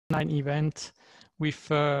online event with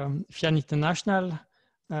FIAN International,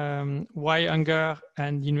 WhyHunger,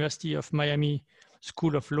 and University of Miami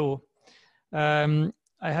School of Law.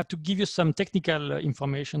 I have to give you some technical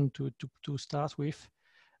information to start with.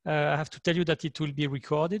 I have to tell you that it will be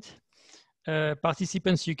recorded.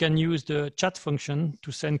 Participants, you can use the chat function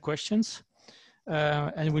to send questions.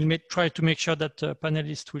 And we'll try to make sure that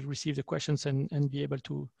panelists will receive the questions and be able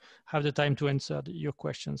to have the time to answer your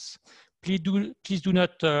questions. Please do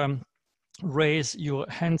not raise your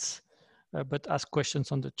hands, but ask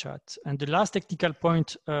questions on the chat. And the last technical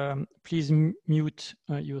point, please mute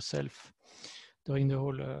yourself during the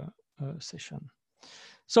whole session.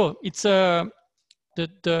 So it's the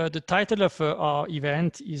title of our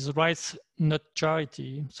event is Rights Not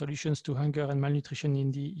Charity, Solutions to Hunger and Malnutrition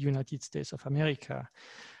in the United States of America.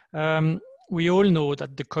 We all know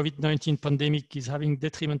that the COVID-19 pandemic is having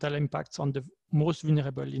detrimental impacts on the most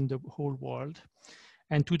vulnerable in the whole world.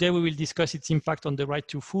 And today we will discuss its impact on the right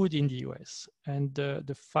to food in the US and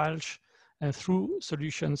the false and true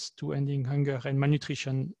solutions to ending hunger and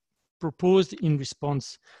malnutrition proposed in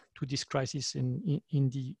response to this crisis in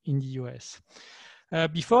the US.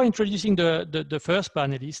 Before introducing the first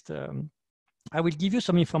panelist, I will give you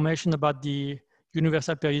some information about the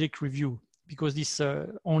Universal Periodic Review, because this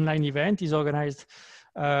online event is organized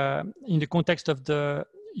in the context of the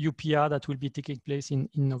UPR that will be taking place in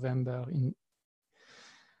November.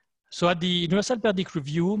 So at the Universal Periodic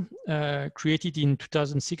Review, created in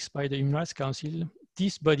 2006 by the Human Rights Council,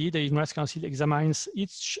 this body, the Human Rights Council, examines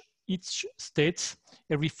each state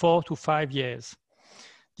every 4 to 5 years.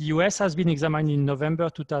 The US has been examined in November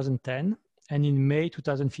 2010 and in May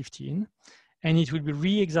 2015, and it will be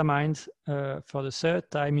re-examined for the third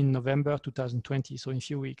time in November 2020, so in a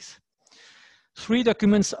few weeks. 3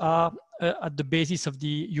 documents are at the basis of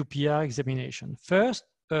the UPR examination. First,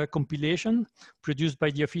 a compilation produced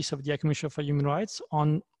by the Office of the High Commissioner for Human Rights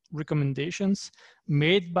on recommendations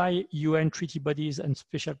made by UN treaty bodies and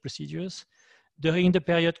special procedures during the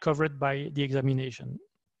period covered by the examination.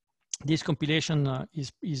 This compilation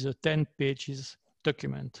is a 10 pages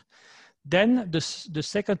document. Then the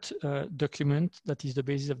second document that is the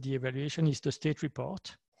basis of the evaluation is the state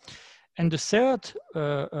report. And the third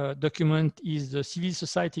document is the civil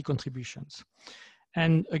society contributions.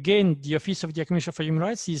 And again, the Office of the Commissioner for Human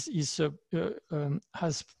Rights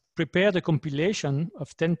has prepared a compilation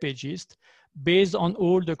of 10 pages based on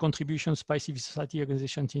all the contributions by civil society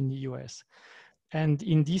organizations in the US. And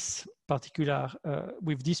in this particular,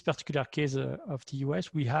 with this particular case of the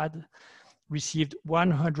US, we had received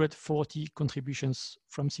 140 contributions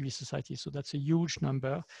from civil society. So that's a huge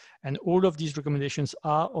number. And all of these recommendations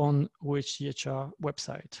are on OHCHR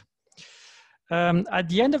website. At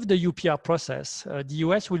the end of the UPR process, the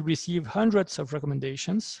US will receive hundreds of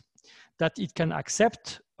recommendations that it can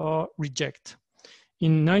accept or reject.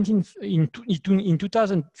 In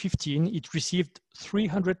 2015, it received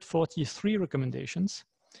 343 recommendations.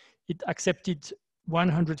 It accepted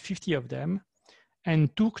 150 of them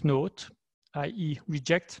and took note, i.e.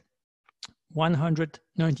 reject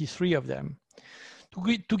 193 of them.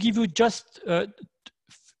 To give you just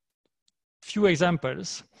few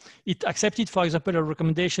examples, it accepted, for example,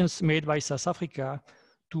 recommendations made by South Africa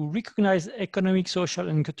to recognize economic, social,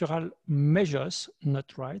 and cultural measures,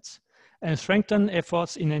 not rights, and strengthen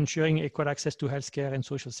efforts in ensuring equal access to healthcare and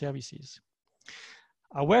social services.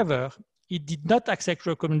 However, it did not accept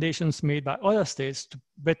recommendations made by other states to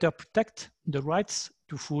better protect the rights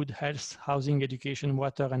to food, health, housing, education,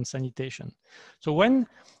 water, and sanitation. So when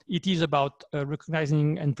it is about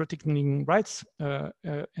recognizing and protecting rights,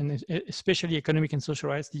 and especially economic and social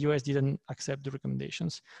rights, the US didn't accept the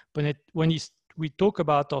recommendations. But when we talk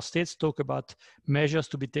about, or states talk about measures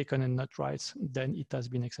to be taken and not rights, then it has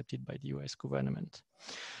been accepted by the US government.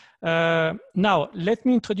 Now, let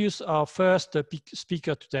me introduce our first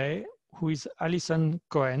speaker today, who is Alison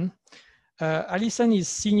Cohen. Alison is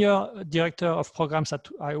Senior Director of Programs at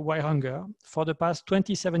WhyHunger. For the past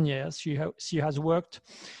 27 years, she has worked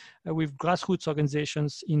with grassroots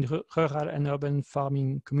organizations in rural and urban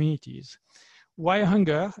farming communities.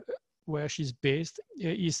 WhyHunger, where she's based,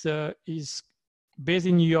 is based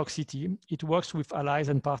in New York City. It works with allies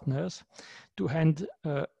and partners to end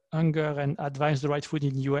hunger and advance the right food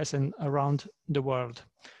in the US and around the world.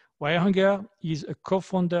 WhyHunger is a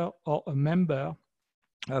co-founder or a member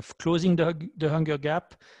of Closing the Hunger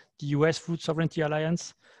Gap, the US Food Sovereignty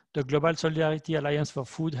Alliance, the Global Solidarity Alliance for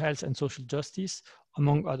Food, Health, and Social Justice,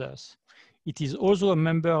 among others. It is also a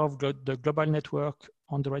member of the Global Network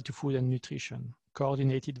on the Right to Food and Nutrition,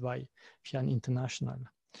 coordinated by FIAN International.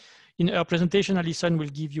 In her presentation, Alison will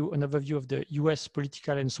give you an overview of the US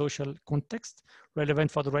political and social context relevant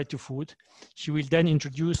for the right to food. She will then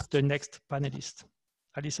introduce the next panelist.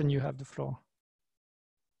 Alison, you have the floor.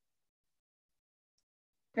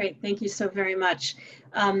 Great, thank you so very much.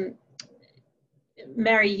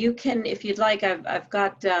 Mary, you can, if you'd like, I've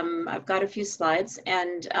got a few slides,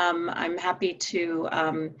 and I'm happy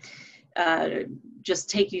to just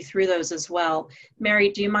take you through those as well. Mary,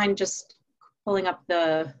 do you mind just pulling up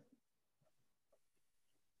the,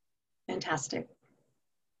 fantastic.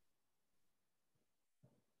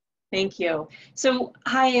 Thank you. So,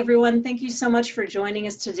 hi everyone, thank you so much for joining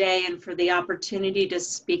us today and for the opportunity to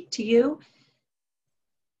speak to you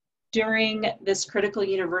during this critical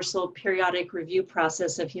universal periodic review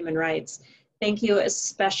process of human rights. Thank you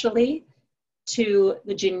especially to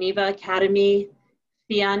the Geneva Academy,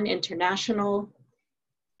 FIAN International,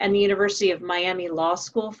 and the University of Miami Law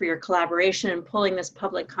School for your collaboration in pulling this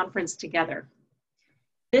public conference together.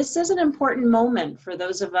 This is an important moment for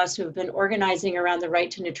those of us who have been organizing around the right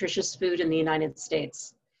to nutritious food in the United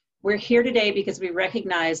States. We're here today because we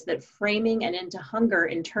recognize that framing an end to hunger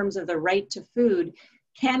in terms of the right to food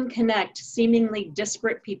can connect seemingly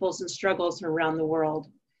disparate peoples and struggles around the world.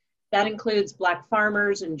 That includes Black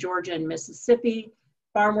farmers in Georgia and Mississippi,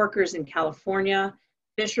 farm workers in California,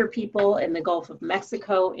 fisher people in the Gulf of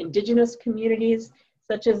Mexico, indigenous communities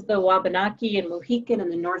such as the Wabanaki and Mohican in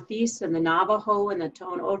the Northeast, and the Navajo and the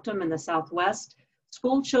Tohono O'odham in the Southwest,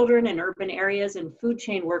 school children in urban areas, and food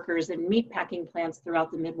chain workers in meatpacking plants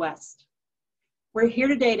throughout the Midwest. We're here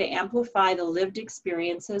today to amplify the lived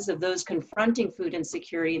experiences of those confronting food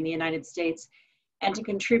insecurity in the United States and to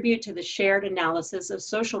contribute to the shared analysis of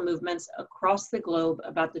social movements across the globe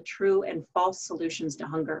about the true and false solutions to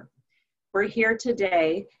hunger. We're here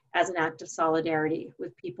today as an act of solidarity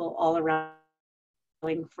with people all around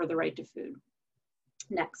for the right to food.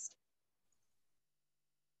 Next.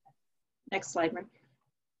 Next slide, Mark.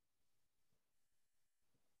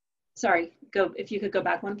 Sorry, if you could go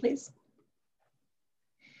back one, please.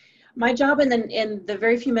 My job in the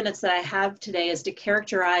very few minutes that I have today is to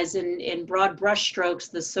characterize in broad brushstrokes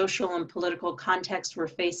the social and political context we're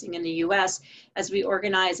facing in the US as we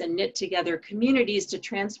organize and knit together communities to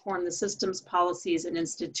transform the systems, policies, and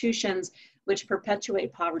institutions which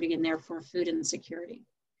perpetuate poverty and therefore food insecurity.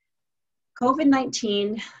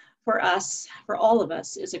 COVID-19 for us, for all of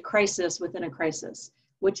us, is a crisis within a crisis,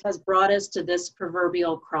 which has brought us to this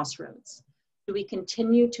proverbial crossroads. Do we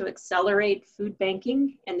continue to accelerate food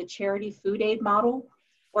banking and the charity food aid model,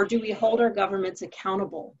 or do we hold our governments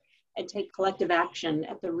accountable and take collective action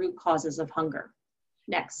at the root causes of hunger?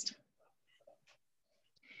 Next.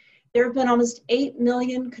 There have been almost 8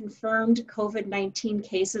 million confirmed COVID-19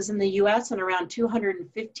 cases in the US and around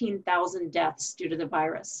 215,000 deaths due to the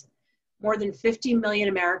virus. More than 50 million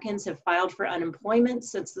Americans have filed for unemployment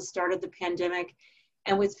since the start of the pandemic,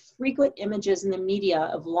 and with frequent images in the media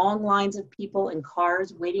of long lines of people in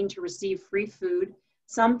cars waiting to receive free food,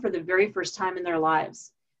 some for the very first time in their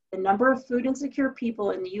lives. The number of food insecure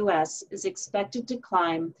people in the US is expected to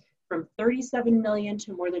climb from 37 million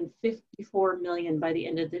to more than 54 million by the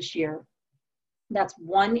end of this year. That's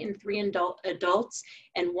 1 in 3 adults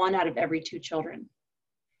and 1 out of every 2 children.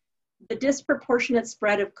 The disproportionate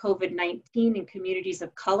spread of COVID-19 in communities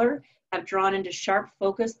of color have drawn into sharp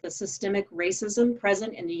focus the systemic racism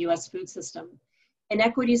present in the US food system,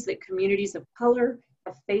 inequities that communities of color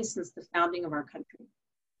have faced since the founding of our country.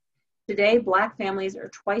 Today, Black families are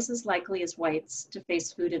twice as likely as whites to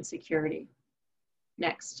face food insecurity.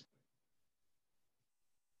 Next.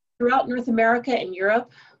 Throughout North America and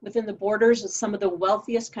Europe, within the borders of some of the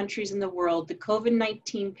wealthiest countries in the world, the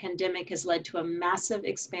COVID-19 pandemic has led to a massive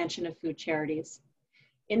expansion of food charities.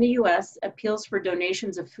 In the US, appeals for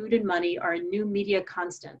donations of food and money are a new media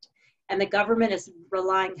constant, and the government is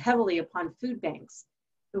relying heavily upon food banks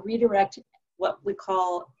to redirect what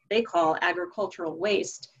they call agricultural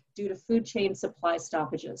waste due to food chain supply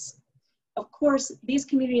stoppages. Of course, these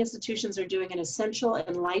community institutions are doing an essential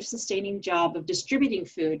and life-sustaining job of distributing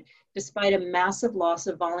food despite a massive loss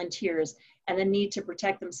of volunteers and the need to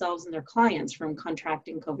protect themselves and their clients from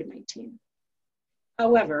contracting COVID-19.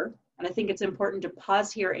 However, and I think it's important to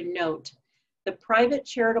pause here and note, the private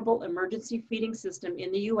charitable emergency feeding system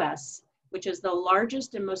in the US, which is the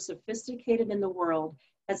largest and most sophisticated in the world,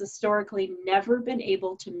 has historically never been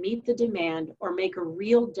able to meet the demand or make a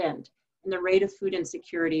real dent in the rate of food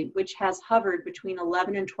insecurity, which has hovered between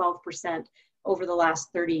 11 and 12% over the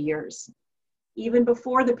last 30 years. Even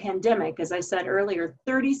before the pandemic, as I said earlier,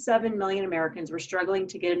 37 million Americans were struggling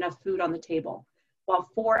to get enough food on the table, while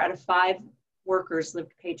 4 out of 5 workers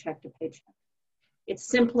lived paycheck to paycheck. It's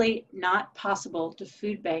simply not possible to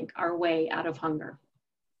food bank our way out of hunger.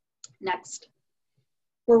 Next.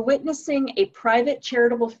 We're witnessing a private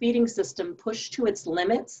charitable feeding system pushed to its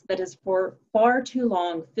limits that has for far too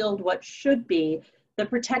long filled what should be the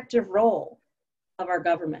protective role of our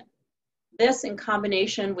government. This, in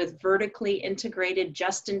combination with vertically integrated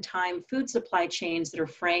just-in-time food supply chains that are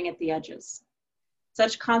fraying at the edges.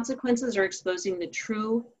 Such consequences are exposing the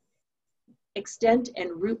true extent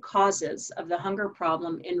and root causes of the hunger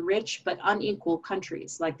problem in rich but unequal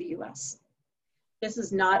countries like the US. This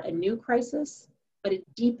is not a new crisis, but a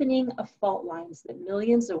deepening of fault lines that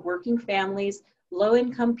millions of working families,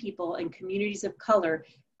 low-income people, and communities of color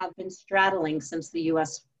have been straddling since the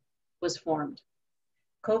US was formed.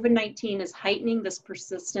 COVID-19 is heightening this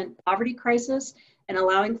persistent poverty crisis and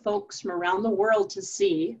allowing folks from around the world to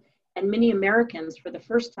see, and many Americans for the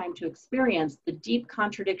first time to experience, the deep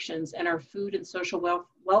contradictions in our food and social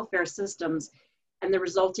welfare systems and the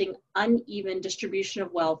resulting uneven distribution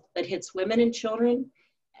of wealth that hits women and children,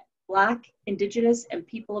 Black, Indigenous, and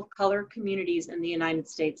people of color communities in the United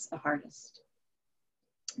States the hardest.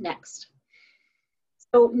 Next.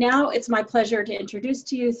 So now it's my pleasure to introduce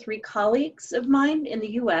to you three colleagues of mine in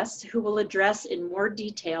the US who will address in more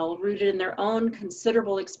detail, rooted in their own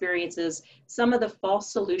considerable experiences, some of the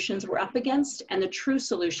false solutions we're up against and the true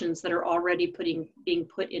solutions that are already being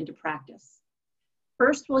put into practice.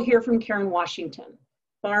 First, we'll hear from Karen Washington,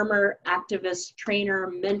 farmer, activist, trainer,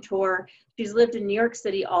 mentor. She's lived in New York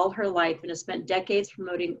City all her life and has spent decades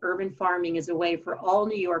promoting urban farming as a way for all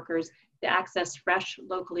New Yorkers to access fresh,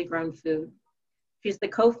 locally grown food. She's the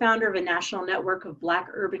co-founder of a national network of Black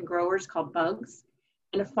urban growers called Bugs,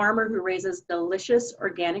 and a farmer who raises delicious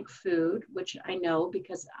organic food, which I know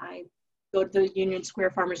because I go to the Union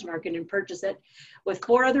Square Farmers Market and purchase it, with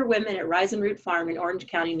 4 other women at Rise and Root Farm in Orange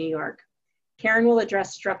County, New York. Karen will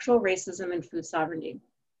address structural racism and food sovereignty.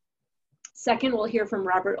 Second, we'll hear from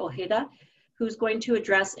Robert Ojeda, who's going to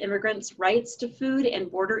address immigrants' rights to food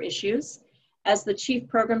and border issues. As the Chief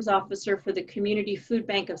Programs Officer for the Community Food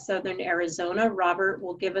Bank of Southern Arizona, Robert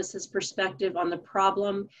will give us his perspective on the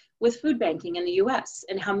problem with food banking in the US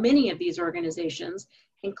and how many of these organizations,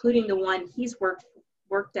 including the one he's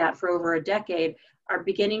worked at for over a decade, are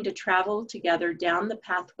beginning to travel together down the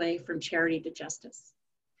pathway from charity to justice.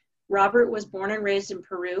 Robert was born and raised in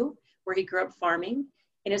Peru, where he grew up farming.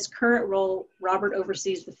 In his current role, Robert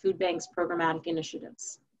oversees the food bank's programmatic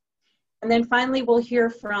initiatives. And then finally, we'll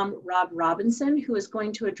hear from Rob Robinson, who is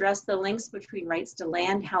going to address the links between rights to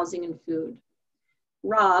land, housing, and food.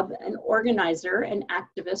 Rob, an organizer and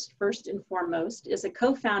activist first and foremost, is a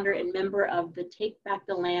co-founder and member of the Take Back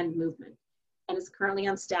the Land movement and is currently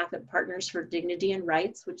on staff at Partners for Dignity and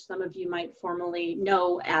Rights, which some of you might formerly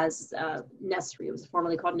know as NESRI. It was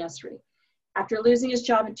formerly called NESRI. After losing his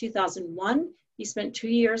job in 2001, he spent 2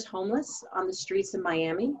 years homeless on the streets of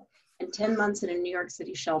Miami and 10 months in a New York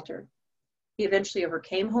City shelter. He eventually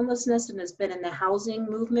overcame homelessness and has been in the housing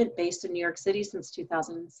movement based in New York City since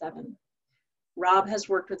 2007. Rob has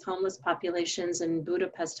worked with homeless populations in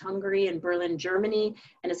Budapest, Hungary, and Berlin, Germany,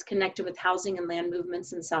 and is connected with housing and land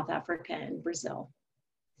movements in South Africa and Brazil.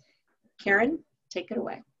 Karen, take it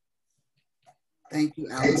away. Thank you,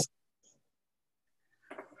 Alice.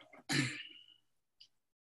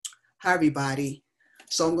 Hi, everybody.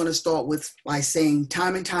 So I'm going to start by saying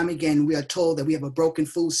time and time again, we are told that we have a broken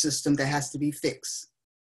food system that has to be fixed.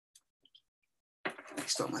 Let me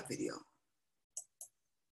start my video.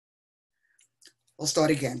 I'll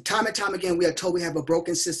start again. Time and time again, we are told we have a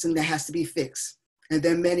broken system that has to be fixed. And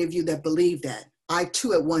there are many of you that believe that. I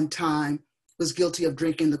too, at one time, was guilty of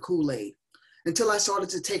drinking the Kool-Aid until I started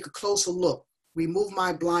to take a closer look, remove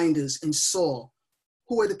my blinders, and saw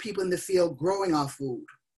who are the people in the field growing our food,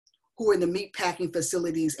 who are in the meat packing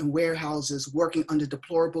facilities and warehouses working under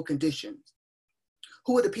deplorable conditions,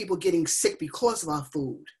 who are the people getting sick because of our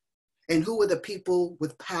food, and who are the people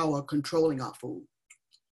with power controlling our food.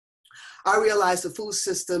 I realized the food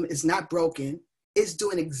system is not broken. It's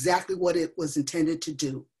doing exactly what it was intended to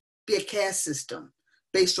do, be a caste system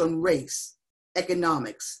based on race,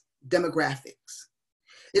 economics, demographics.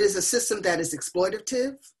 It is a system that is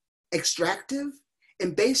exploitative, extractive,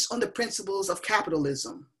 and based on the principles of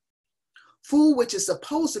capitalism. Food, which is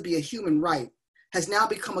supposed to be a human right, has now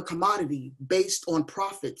become a commodity based on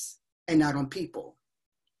profits and not on people.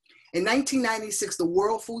 In 1996, the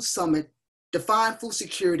World Food Summit defined food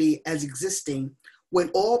security as existing when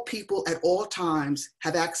all people at all times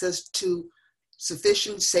have access to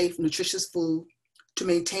sufficient, safe, nutritious food to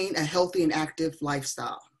maintain a healthy and active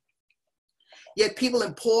lifestyle. Yet people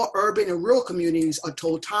in poor urban and rural communities are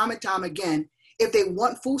told time and time again, if they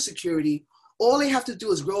want food security, all they have to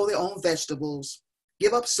do is grow their own vegetables,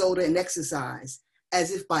 give up soda and exercise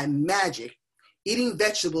as if by magic, eating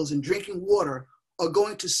vegetables and drinking water are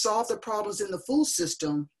going to solve the problems in the food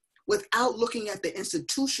system without looking at the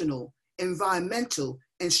institutional, environmental,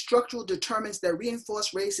 and structural determinants that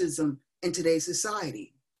reinforce racism in today's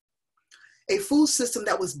society. A food system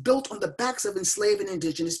that was built on the backs of enslaved and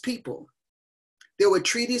indigenous people. There were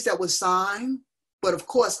treaties that were signed, but of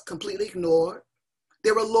course, completely ignored.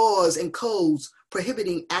 There were laws and codes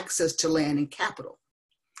prohibiting access to land and capital.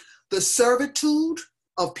 The servitude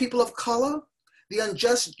of people of color, the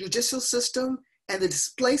unjust judicial system, and the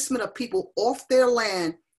displacement of people off their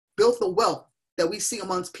land built the wealth that we see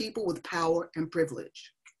amongst people with power and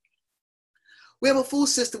privilege. We have a food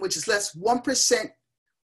system which is less 1%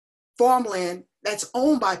 farmland that's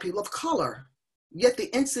owned by people of color, yet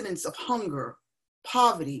the incidence of hunger,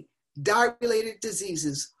 poverty, diet-related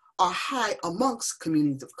diseases are high amongst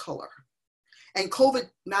communities of color. And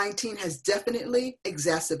COVID-19 has definitely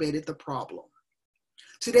exacerbated the problem.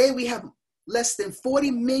 Today we have less than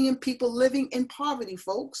 40 million people living in poverty,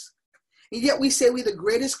 folks. And yet we say we're the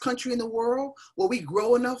greatest country in the world where we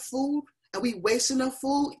grow enough food and we waste enough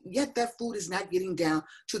food, yet that food is not getting down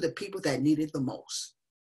to the people that need it the most.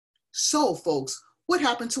 So folks, what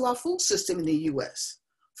happened to our food system in the US?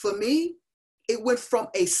 For me, it went from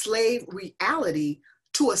a slave reality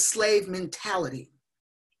to a slave mentality.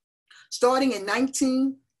 Starting in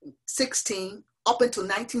 1916 up until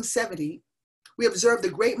 1970, we observed the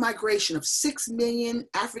great migration of 6 million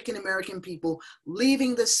African-American people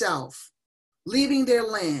leaving the South, leaving their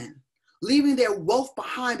land, leaving their wealth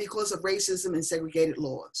behind because of racism and segregated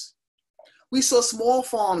laws. We saw small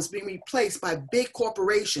farms being replaced by big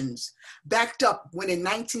corporations, backed up when in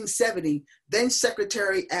 1970, then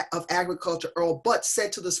Secretary of Agriculture Earl Butz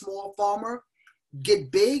said to the small farmer,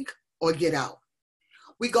 get big or get out.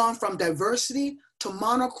 We've gone from diversity to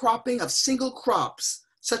monocropping of single crops,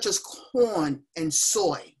 such as corn and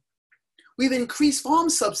soy. We've increased farm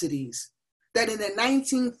subsidies that in the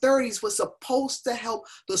 1930s was supposed to help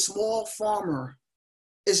the small farmer,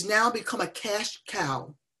 is now become a cash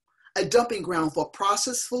cow, a dumping ground for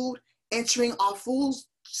processed food entering our food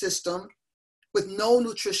system with no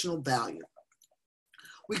nutritional value.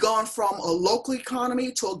 We've gone from a local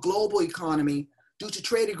economy to a global economy due to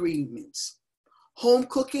trade agreements, home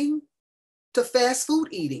cooking to fast food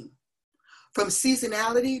eating, from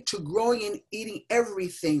seasonality to growing and eating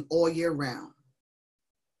everything all year round.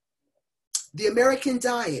 The American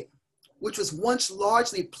diet, which was once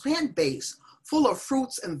largely plant-based, full of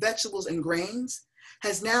fruits and vegetables and grains,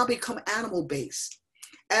 has now become animal-based.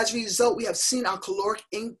 As a result, we have seen our caloric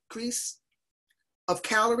increase of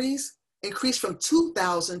calories increase from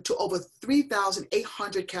 2,000 to over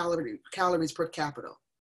 3,800 calories per capita.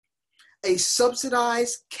 A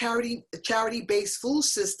subsidized charity-based food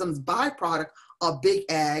system's byproduct of big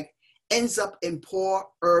ag ends up in poor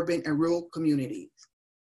urban and rural communities.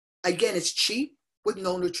 Again, it's cheap with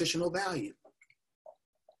no nutritional value.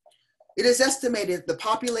 It is estimated the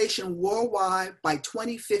population worldwide by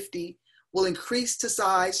 2050 will increase to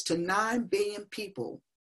size to 9 billion people,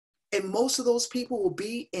 and most of those people will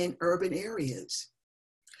be in urban areas.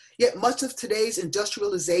 Yet much of today's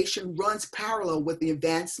industrialization runs parallel with the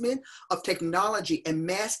advancement of technology and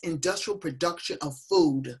mass industrial production of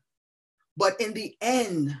food. But in the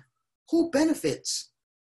end, who benefits?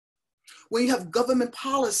 When you have government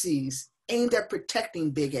policies aimed at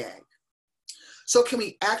protecting big ag. So can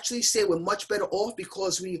we actually say we're much better off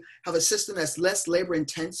because we have a system that's less labor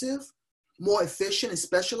intensive, more efficient and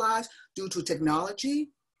specialized due to technology?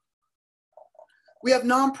 We have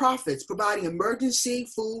nonprofits providing emergency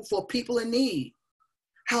food for people in need.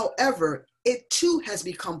 However, it too has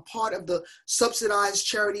become part of the subsidized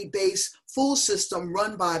charity-based food system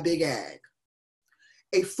run by Big Ag.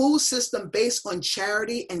 A food system based on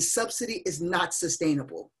charity and subsidy is not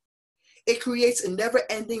sustainable. It creates a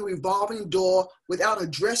never-ending revolving door without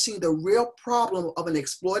addressing the real problem of an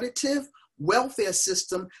exploitative welfare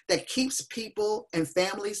system that keeps people and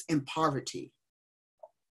families in poverty.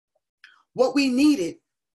 What we needed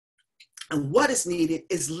and what is needed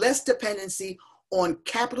is less dependency on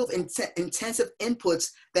capital-intensive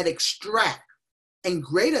inputs that extract and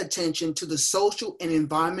greater attention to the social and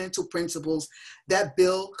environmental principles that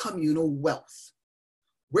build communal wealth.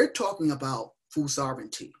 We're talking about food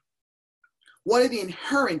sovereignty. One of the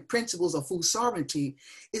inherent principles of food sovereignty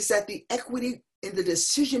is that the equity in the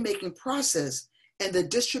decision-making process and the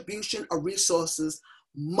distribution of resources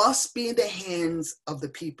must be in the hands of the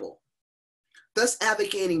people, thus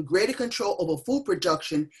advocating greater control over food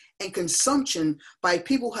production and consumption by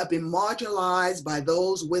people who have been marginalized by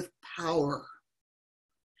those with power.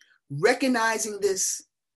 Recognizing this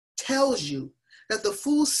tells you that the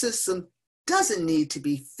food system doesn't need to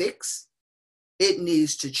be fixed. It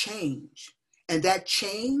needs to change. And that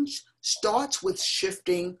change starts with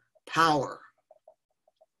shifting power.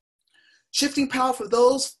 Shifting power for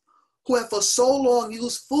those who have for so long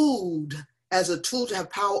used food as a tool to have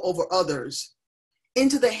power over others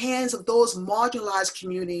into the hands of those marginalized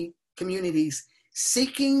communities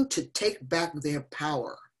seeking to take back their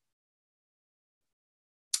power.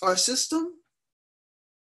 Our system,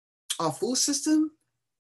 our food system,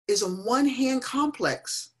 is on one hand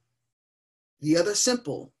complex, the other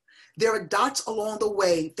simple. There are dots along the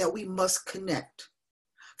way that we must connect.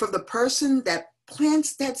 From the person that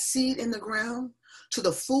plants that seed in the ground to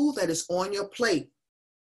the food that is on your plate.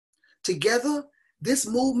 Together, this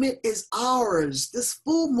movement is ours. This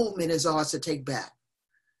food movement is ours to take back.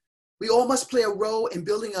 We all must play a role in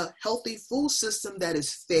building a healthy food system that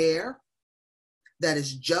is fair, that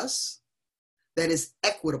is just, that is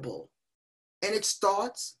equitable. And it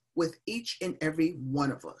starts with each and every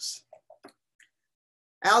one of us.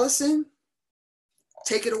 Allison,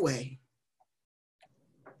 take it away.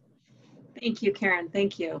 Thank you, Karen.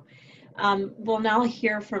 Thank you. We'll now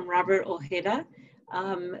hear from Robert Ojeda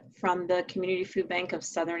from the Community Food Bank of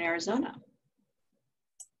Southern Arizona.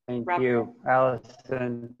 Thank Robert. you,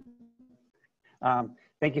 Allison.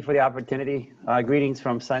 Thank you for the opportunity. Greetings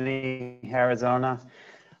from sunny Arizona.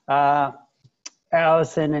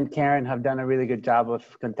 Allison and Karen have done a really good job of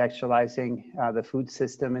contextualizing the food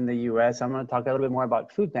system in the US. I'm going to talk a little bit more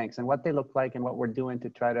about food banks and what they look like and what we're doing to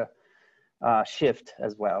try to shift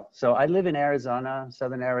as well. So I live in Arizona,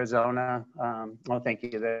 Southern Arizona. Oh, thank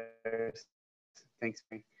you. Thanks.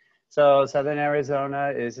 So Southern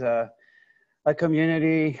Arizona is a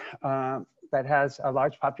community that has a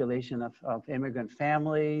large population of immigrant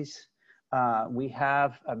families. We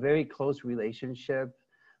have a very close relationship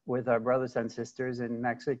with our brothers and sisters in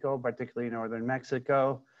Mexico, particularly northern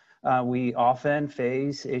Mexico. We often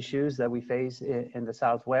face issues that we face in the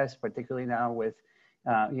Southwest, particularly now with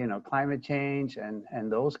climate change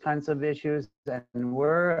and those kinds of issues. And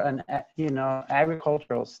we're an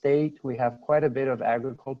agricultural state. We have quite a bit of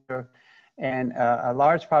agriculture and a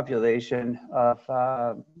large population of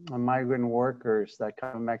migrant workers that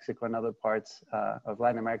come from Mexico and other parts of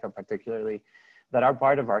Latin America, particularly, that are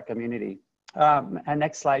part of our community. And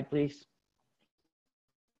next slide, please.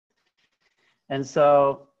 And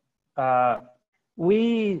so a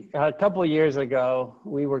couple of years ago,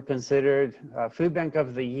 we were considered Food Bank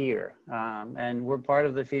of the Year, and we're part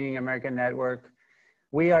of the Feeding America Network.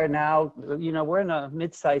 We are now, we're in a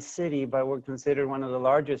mid-sized city, but we're considered one of the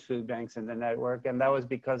largest food banks in the network, and that was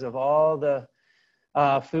because of all the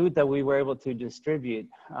food that we were able to distribute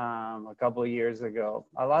a couple of years ago.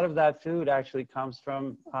 A lot of that food actually comes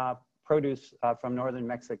from produce from northern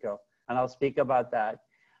Mexico, and I'll speak about that.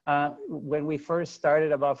 When we first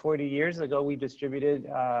started about 40 years ago, we distributed,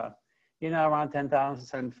 around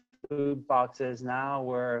 10,000 food boxes. Now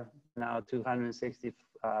we're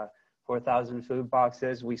 264,000 food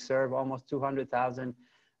boxes. We serve almost 200,000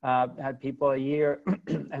 people a year.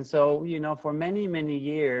 And so, for many, many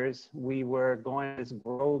years, we were going this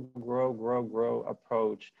grow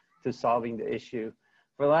approach to solving the issue.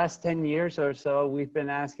 For the last 10 years or so, we've been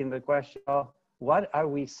asking the question, what are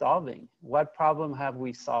we solving? What problem have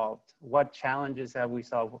we solved? What challenges have we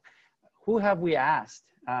solved? Who have we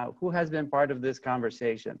asked? Who has been part of this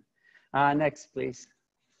conversation? Next, please.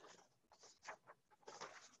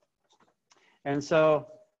 And so,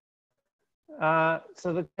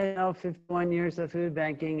 the 51 years of food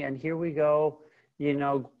banking, and here we go. You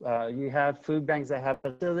have food banks that have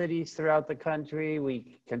facilities throughout the country.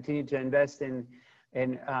 We continue to invest in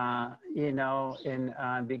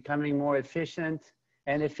becoming more efficient,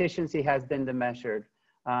 and efficiency has been the measured.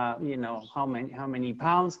 How many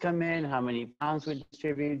pounds come in, how many pounds we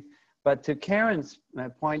distribute. But to Karen's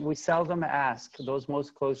point, we seldom ask those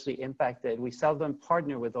most closely impacted. We seldom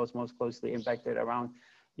partner with those most closely impacted around,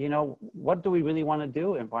 what do we really want to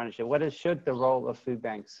do in partnership? Should the role of food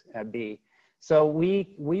banks be? So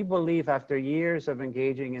we believe, after years of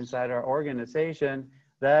engaging inside our organization,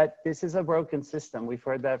 that this is a broken system. We've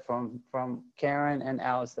heard that from Karen and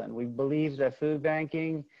Allison. We believe that food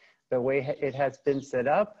banking, the way it has been set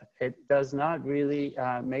up, it does not really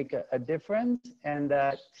make a difference, and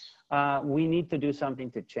that we need to do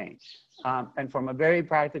something to change. And from a very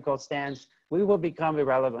practical stance, we will become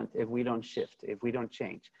irrelevant if we don't shift, if we don't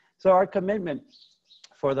change. So our commitment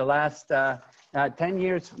for the last 10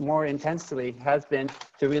 years more intensely has been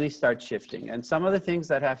to really start shifting. And some of the things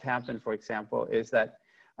that have happened, for example, is that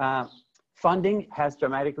funding has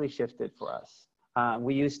dramatically shifted for us.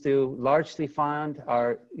 We used to largely fund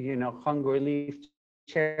our, hunger relief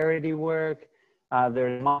charity work.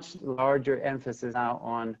 there's much larger emphasis now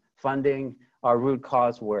on funding our root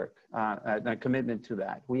cause work, a commitment to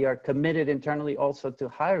that. We are committed internally also to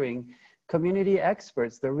hiring community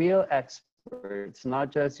experts, the real experts,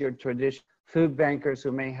 not just your traditional food bankers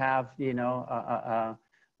who may have, you know,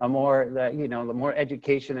 the more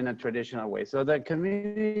education in a traditional way. So the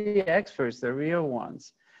community experts, the real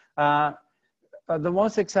ones. The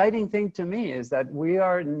most exciting thing to me is that we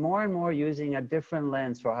are more and more using a different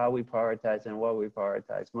lens for how we prioritize and what we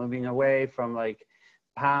prioritize, moving away from like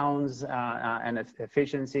pounds and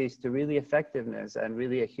efficiencies to really effectiveness and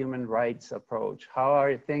really a human rights approach. How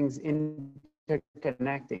are things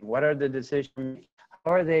interconnecting? What are the decisions?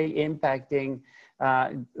 How are they impacting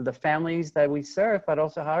the families that we serve, but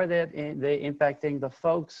also how are they impacting the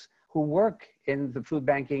folks who work in the food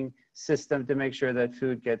banking system to make sure that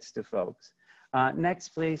food gets to folks? Next,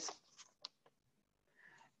 please.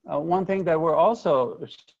 One thing that we're also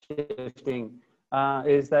shifting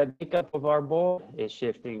is that makeup of our board is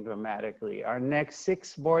shifting dramatically. Our next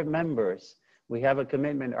 6 board members, we have a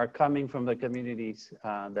commitment, are coming from the communities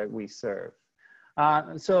that we serve.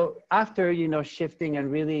 So after, you know, shifting and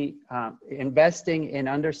really investing in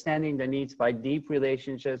understanding the needs by deep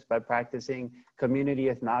relationships, by practicing community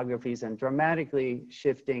ethnographies and dramatically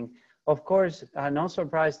shifting, of course, no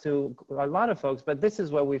surprise to a lot of folks, but this is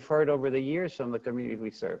what we've heard over the years from the community we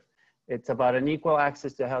serve. It's about unequal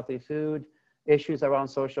access to healthy food, issues around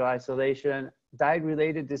social isolation,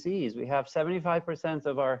 diet-related disease. We have 75%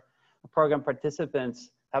 of our program participants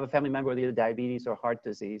have a family member with either diabetes or heart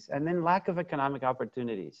disease, and then lack of economic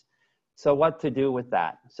opportunities. So what to do with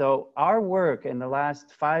that? So our work in the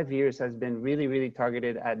last 5 years has been really, really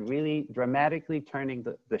targeted at really dramatically turning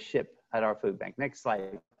the ship at our food bank. Next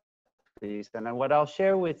slide, please. And then what I'll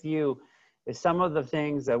share with you is some of the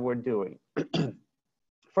things that we're doing.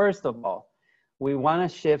 First of all, we want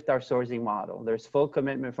to shift our sourcing model. There's full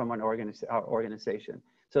commitment from our organization.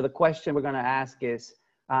 So the question we're going to ask is,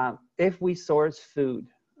 if we source food,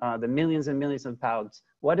 the millions and millions of pounds,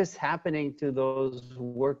 what is happening to those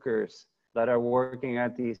workers that are working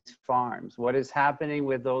at these farms? What is happening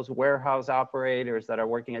with those warehouse operators that are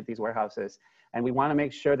working at these warehouses? And we want to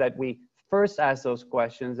make sure that we first ask those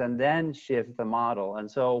questions and then shift the model. And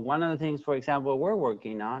so one of the things, for example, we're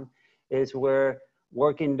working on is we're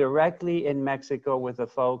working directly in Mexico with the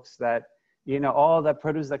folks that, you know, all the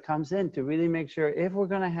produce that comes in to really make sure if we're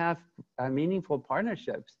going to have meaningful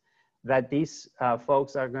partnerships, that these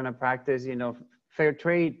folks are going to practice, you know, fair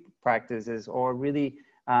trade practices or really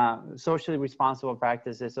socially responsible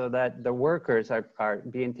practices so that the workers are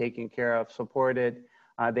being taken care of, supported,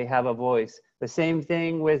 they have a voice. The same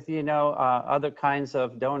thing with, you know, other kinds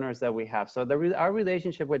of donors that we have. So our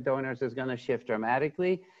relationship with donors is going to shift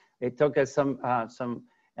dramatically. It took us some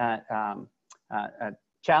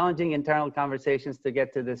challenging internal conversations to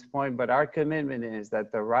get to this point, but our commitment is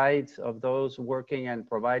that the rights of those working and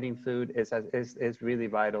providing food is really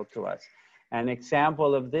vital to us. An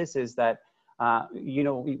example of this is that, you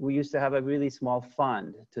know, we used to have a really small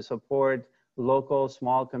fund to support local,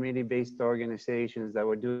 small community-based organizations that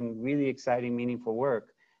were doing really exciting, meaningful work.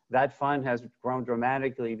 That fund has grown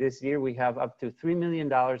dramatically. This year, we have up to $3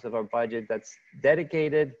 million of our budget that's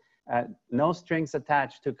dedicated, no strings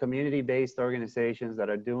attached, to community-based organizations that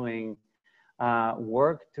are doing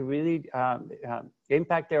work to really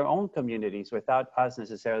impact their own communities without us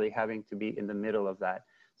necessarily having to be in the middle of that.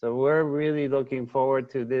 So we're really looking forward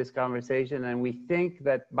to this conversation, and we think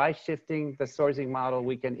that by shifting the sourcing model,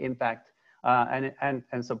 we can impact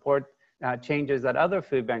and support changes that other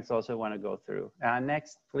food banks also want to go through.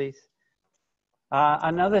 Next, please.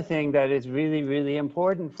 Another thing that is really, really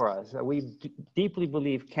important for us, we deeply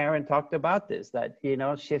believe, Karen talked about this, that, you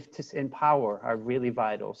know, shifts in power are really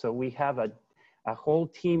vital. So we have a whole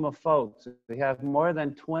team of folks. We have more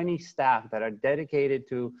than 20 staff that are dedicated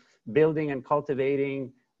to building and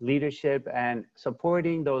cultivating leadership and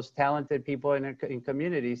supporting those talented people in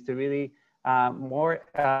communities to really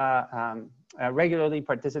regularly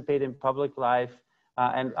participate in public life,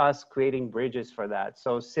 and us creating bridges for that.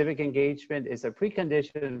 So civic engagement is a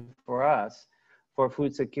precondition for us for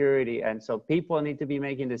food security. And so people need to be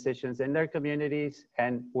making decisions in their communities,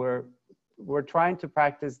 and we're trying to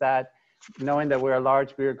practice that, knowing that we're a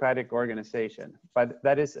large bureaucratic organization, but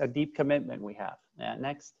that is a deep commitment we have.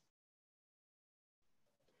 Next.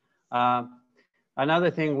 Another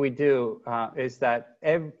thing we do is that,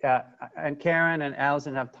 and Karen and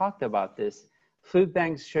Allison have talked about this, food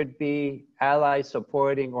banks should be ally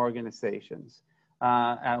supporting organizations.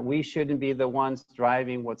 We shouldn't be the ones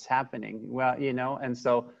driving what's happening. Well, you know, and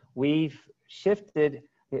so we've shifted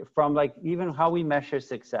from like even how we measure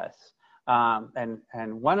success.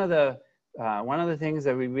 And one of the one of the things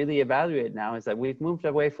that we really evaluate now is that we've moved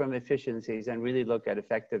away from efficiencies and really look at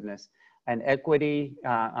effectiveness and equity,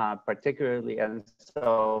 particularly. And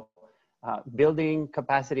so building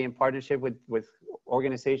capacity and partnership with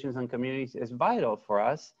organizations and communities is vital for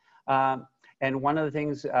us. And one of the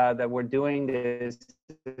things that we're doing is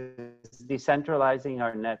decentralizing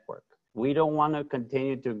our network. We don't want to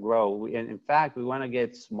continue to grow. In fact, we want to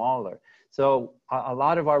get smaller. So a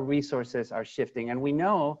lot of our resources are shifting, and we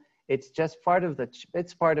know it's just part of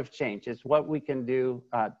it's part of change. It's what we can do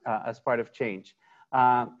as part of change.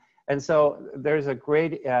 And so there's a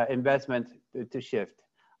great investment to shift.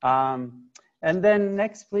 And then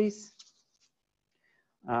next, please.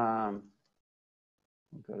 We'll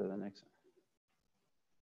go to the next one.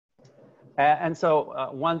 And so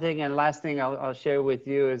one thing and last thing I'll share with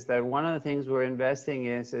you is that one of the things we're investing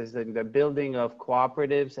is in the building of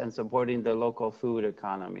cooperatives and supporting the local food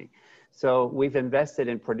economy. So we've invested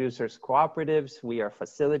in producers cooperatives. We are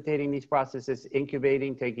facilitating these processes,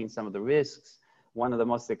 incubating, taking some of the risks. One of the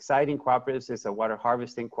most exciting cooperatives is a water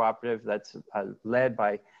harvesting cooperative that's led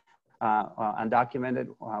by undocumented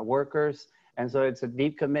workers. And so it's a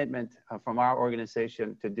deep commitment from our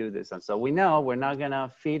organization to do this. And so we know we're not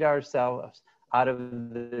gonna feed ourselves out of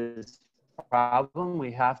this problem.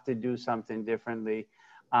 We have to do something differently.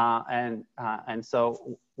 And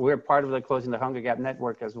so we're part of the Closing the Hunger Gap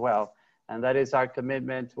Network as well. And that is our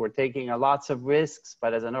commitment. We're taking lots of risks,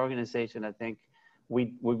 but as an organization, I think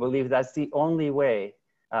we believe that's the only way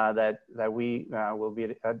that we will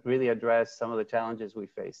really address some of the challenges we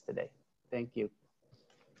face today. Thank you.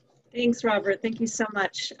 Thanks, Robert. Thank you so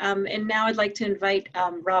much. And now I'd like to invite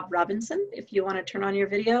Rob Robinson, if you want to turn on your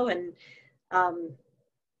video and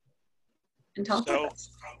talk with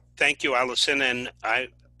us. Thank you, Allison. And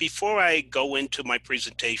before I go into my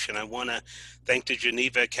presentation, I want to thank the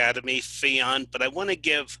Geneva Academy, FIAN, but I want to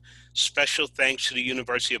give special thanks to the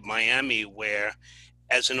University of Miami, where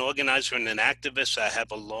as an organizer and an activist, I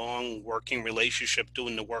have a long working relationship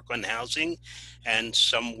doing the work on housing and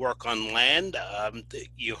some work on land.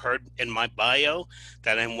 You heard in my bio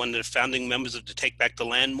that I'm one of the founding members of the Take Back the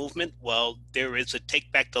Land movement. Well, there is a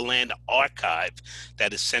Take Back the Land archive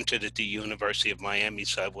that is centered at the University of Miami,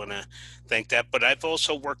 so I want to thank that. But I've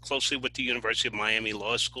also worked closely with the University of Miami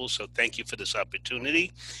Law School, so thank you for this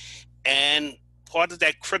opportunity. And part of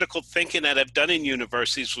that critical thinking that I've done in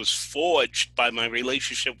universities was forged by my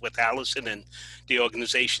relationship with Allison and the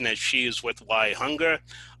organization that she is with, WhyHunger.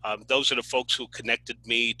 Those are the folks who connected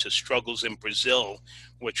me to struggles in Brazil,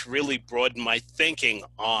 which really broadened my thinking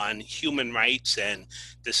on human rights and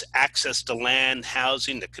this access to land,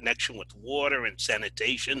 housing, the connection with water and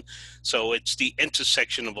sanitation. So it's the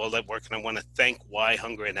intersection of all that work, and I want to thank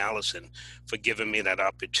WhyHunger and Allison for giving me that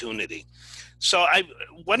opportunity. So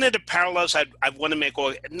one of the parallels I want to make,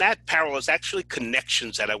 or not parallels, actually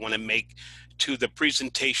connections that I want to make to the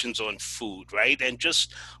presentations on food, right? And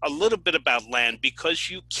just a little bit about land,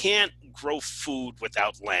 because you can't grow food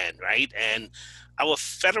without land, right? And our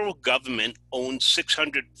federal government owns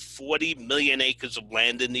 640 million acres of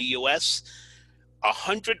land in the US,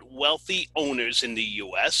 100 wealthy owners in the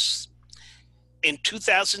US. In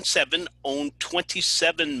 2007, owned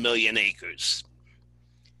 27 million acres.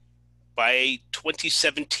 By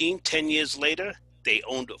 2017, 10 years later, they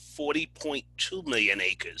owned 40.2 million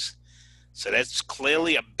acres. So that's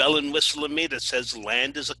clearly a bell and whistle to me that says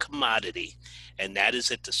land is a commodity, and that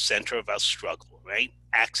is at the center of our struggle, right?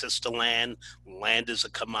 Access to land, land is a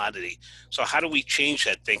commodity. So how do we change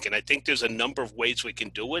that thinking? I think there's a number of ways we can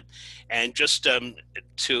do it. And just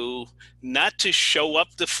to not to show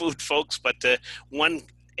up the food, folks, but one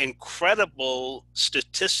incredible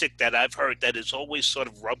statistic that I've heard that has always sort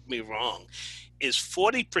of rubbed me wrong is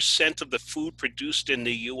 40% of the food produced in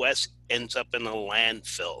the US ends up in a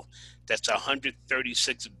landfill. That's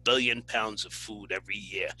 136 billion pounds of food every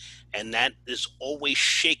year. And that has always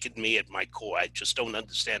shaken me at my core. I just don't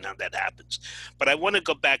understand how that happens. But I want to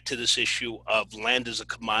go back to this issue of land as a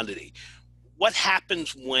commodity. What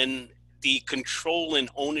happens when the control and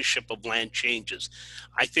ownership of land changes?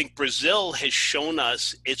 I think Brazil has shown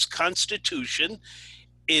us its constitution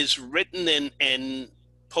is written in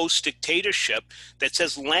post-dictatorship that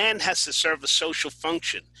says land has to serve a social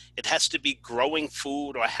function. It has to be growing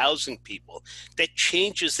food or housing people. That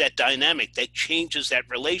changes that dynamic, that changes that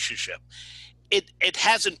relationship. It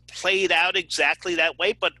hasn't played out exactly that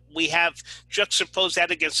way, but we have juxtaposed that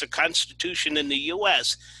against the Constitution in the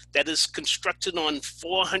US that is constructed on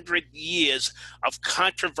 400 years of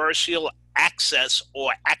controversial access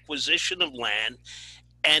or acquisition of land,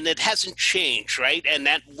 and it hasn't changed, right? And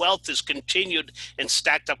that wealth is continued and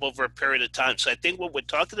stacked up over a period of time. So I think what we're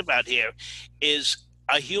talking about here is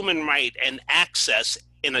a human right and access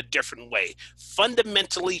in a different way,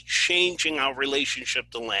 fundamentally changing our relationship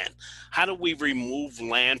to land. How do we remove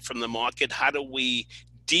land from the market? How do we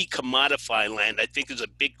decommodify land? I think is a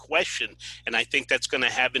big question, and I think that's going to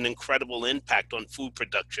have an incredible impact on food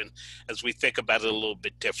production as we think about it a little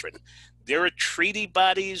bit different. There are treaty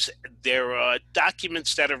bodies, there are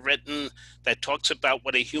documents that are written that talks about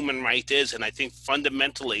what a human right is, and I think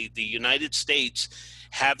fundamentally the United States,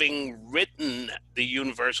 having written the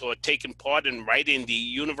universal or taken part in writing the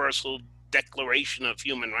Universal Declaration of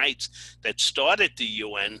Human Rights that started the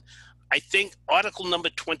UN, I think article number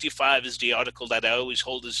 25 is the article that I always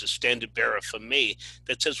hold as a standard bearer for me,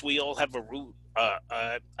 that says we all have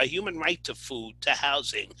a human right to food, to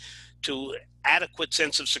housing, to adequate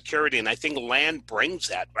sense of security. And I think land brings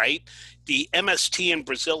that, right? The MST in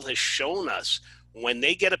Brazil has shown us when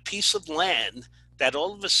they get a piece of land that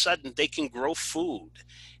all of a sudden they can grow food.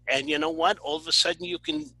 And you know what? All of a sudden you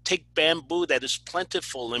can take bamboo that is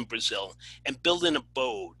plentiful in Brazil and build an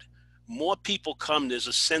abode. More people come, there's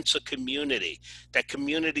a sense of community. That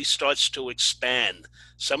community starts to expand.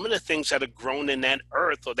 Some of the things that are grown in that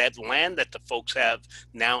earth or that land that the folks have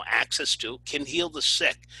now access to can heal the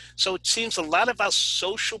sick. So it seems a lot of our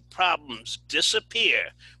social problems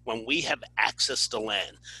disappear when we have access to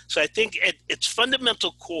land. So I think at its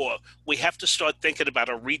fundamental core, we have to start thinking about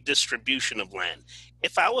a redistribution of land.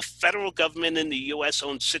 If our federal government in the US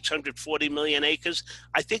owns 640 million acres,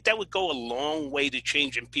 I think that would go a long way to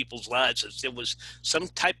changing people's lives if there was some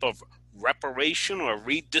type of reparation or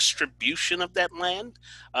redistribution of that land.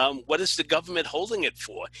 What is the government holding it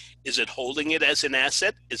for? Is it holding it as an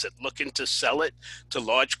asset? Is it looking to sell it to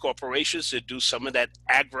large corporations to do some of that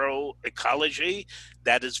agroecology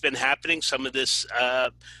that has been happening? Some of this,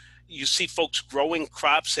 you see folks growing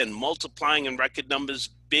crops and multiplying in record numbers,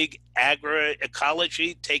 big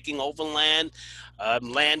agroecology taking over land,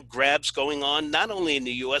 land grabs going on, not only in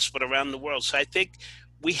the US, but around the world. So I think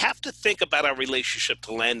we have to think about our relationship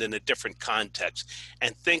to land in a different context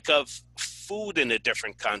and think of food in a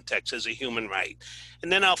different context as a human right.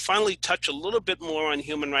 And then I'll finally touch a little bit more on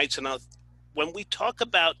human rights. And when we talk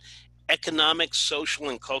about economic, social,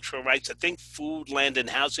 and cultural rights, I think food, land, and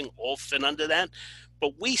housing all fit under that.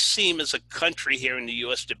 But we seem as a country here in the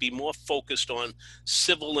US to be more focused on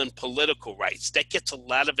civil and political rights. That gets a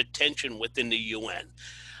lot of attention within the UN.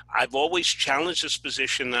 I've always challenged this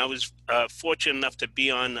position. I was fortunate enough to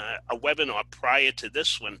be on a webinar prior to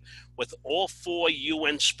this one with all 4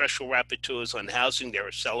 UN special rapporteurs on housing. They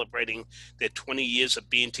were celebrating their 20 years of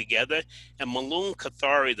being together. And Malun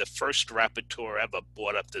Kathari, the first rapporteur ever,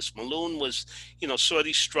 brought up this. Malun was, saw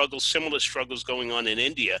these struggles, similar struggles going on in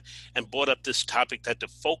India, and brought up this topic that the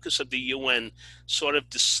focus of the UN sort of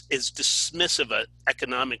is dismissive of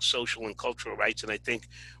economic, social, and cultural rights. And I think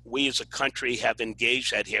we as a country have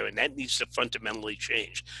engaged that here, and that needs to fundamentally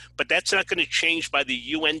change. But that's not going to change by the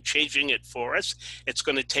UN changing it for us. It's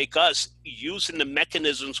going to take us using the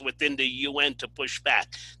mechanisms within the UN to push back.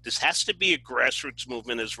 This has to be a grassroots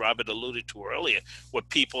movement, as Robert alluded to earlier, what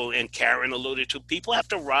people and Karen alluded to. People have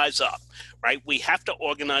to rise up, right? We have to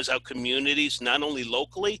organize our communities, not only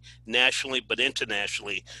locally, nationally, but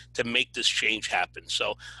internationally, to make this change happen.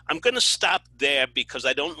 So I'm going to stop there because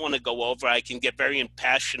I don't want to go over. I can get very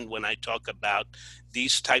impassioned when I talk about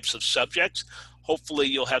these types of subjects. Hopefully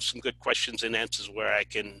you'll have some good questions and answers where I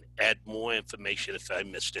can add more information if I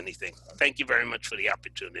missed anything. Thank you very much for the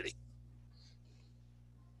opportunity.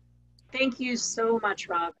 Thank you so much,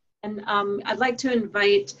 Rob. And I'd like to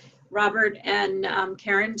invite Robert and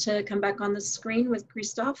Karen to come back on the screen with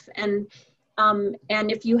Christophe. And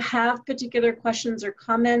if you have particular questions or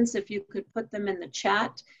comments, if you could put them in the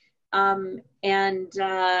chat. I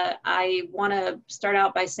want to start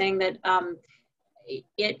out by saying that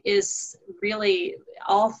it is really,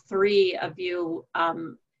 all 3 of you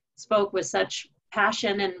spoke with such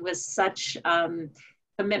passion and with such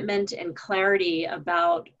commitment and clarity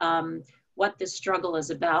about what this struggle is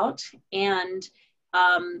about, and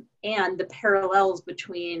the parallels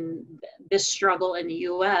between this struggle in the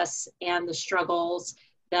US and the struggles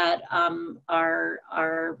that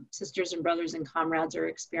our sisters and brothers and comrades are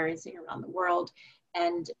experiencing around the world.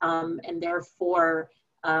 And therefore,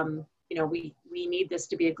 we need this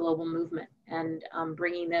to be a global movement, and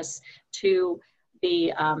bringing this to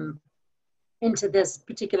the into this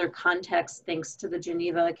particular context, thanks to the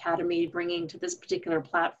Geneva Academy, bringing to this particular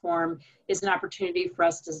platform is an opportunity for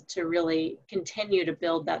us to really continue to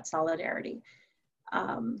build that solidarity.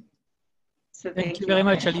 So thank you very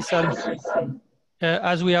much, Alison.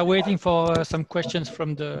 As we are waiting for some questions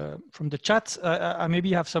from the chat, I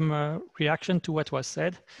maybe have some reaction to what was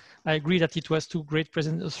said. I agree that it was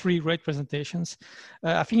three great presentations.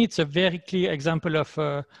 I think it's a very clear example of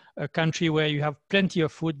a country where you have plenty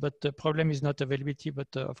of food, but the problem is not availability,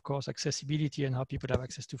 but of course accessibility and how people have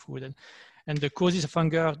access to food. And the causes of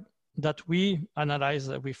hunger that we analyze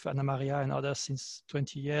with Anna Maria and others since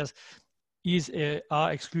 20 years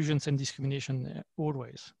are exclusions and discrimination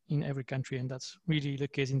always in every country, and that's really the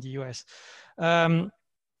case in the US.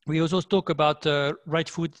 We also talk about right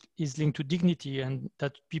food is linked to dignity and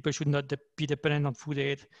that people should not be dependent on food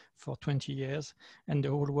aid for 20 years, and the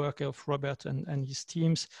whole work of Robert and his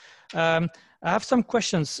teams. I have some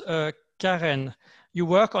questions. Karen, you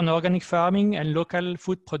work on organic farming and local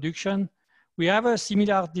food production. We have a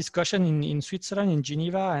similar discussion in Switzerland, in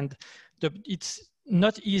Geneva, and it's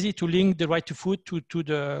not easy to link the right to food to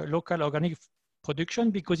the local organic production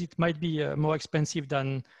because it might be more expensive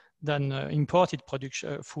than imported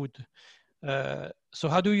food. So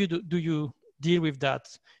how do you deal with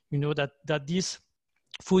that? You know, that this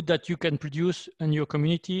food that you can produce in your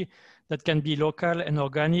community that can be local and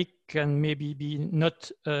organic can maybe be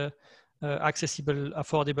not accessible,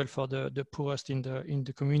 affordable for the poorest in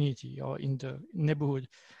the community or in the neighborhood.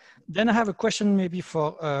 Then I have a question maybe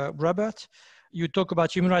for Robert. You talk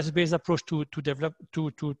about human rights-based approach to develop to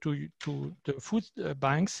the food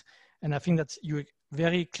banks, and I think that you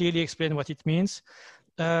very clearly explain what it means.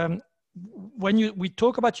 When we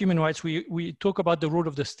talk about human rights, we talk about the role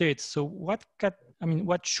of the states. So what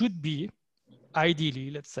should be,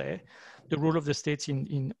 ideally, let's say, the role of the states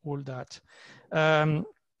in all that? And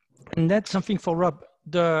that's something for Rob.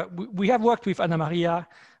 We have worked with Anna Maria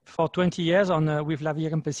for 20 years with La Via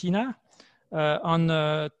Campesina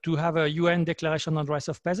to have a UN Declaration on the Rights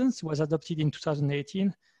of Peasants. It was adopted in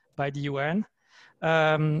 2018 by the UN.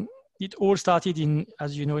 It all started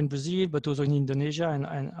as you know, in Brazil, but also in Indonesia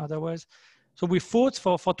and otherwise. So we fought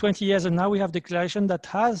for 20 years, and now we have declaration that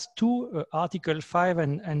has two Article 5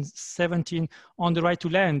 and 17 on the right to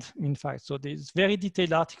land, in fact. So there's very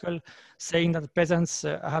detailed article saying that peasants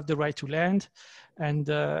have the right to land. And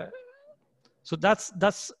so that's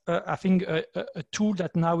I think, a tool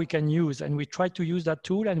that now we can use, and we try to use that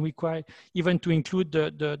tool, and we try even to include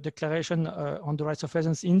the declaration on the rights of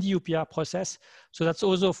peasants in the UPR process. So that's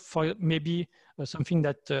also for maybe something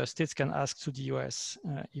that states can ask to the US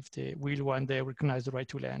if they will one day recognize the right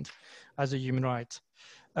to land as a human right.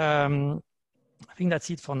 I think that's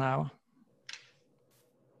it for now.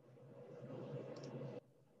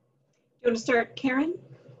 You want to start, Karen?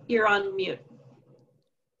 You're on mute.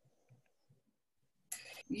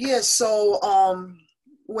 Yes, so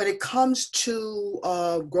when it comes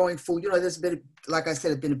to growing food, you know, there's been, like I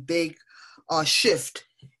said, been a big shift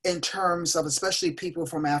in terms of especially people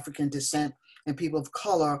from African descent and people of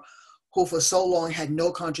color who for so long had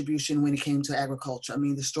no contribution when it came to agriculture. I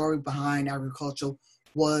mean, the story behind agriculture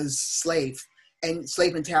was slave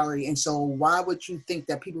mentality. And so why would you think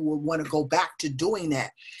that people would want to go back to doing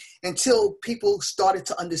that? Until people started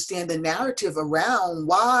to understand the narrative around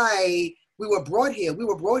why we were brought here. We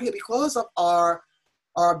were brought here because of our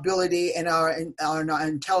ability and our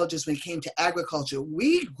intelligence when it came to agriculture.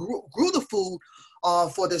 We grew the food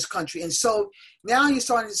for this country. And so now you're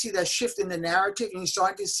starting to see that shift in the narrative, and you're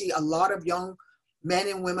starting to see a lot of young men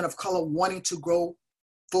and women of color wanting to grow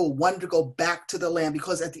food, wanting to go back to the land,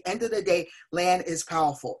 because at the end of the day, land is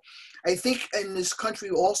powerful. I think in this country,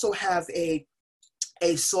 we also have a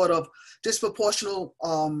sort of disproportionate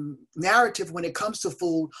narrative when it comes to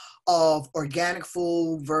food, of organic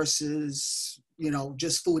food versus, you know,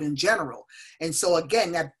 just food in general. And so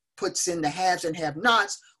again, that puts in the haves and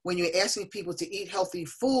have-nots when you're asking people to eat healthy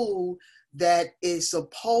food that is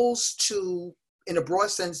supposed to, in a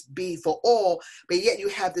broad sense, be for all, but yet you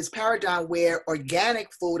have this paradigm where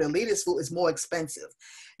organic food, elitist food, is more expensive.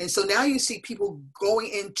 And so now you see people going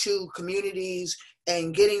into communities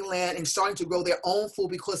and getting land and starting to grow their own food,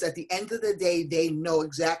 because at the end of the day, they know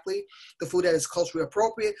exactly the food that is culturally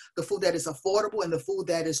appropriate, the food that is affordable, and the food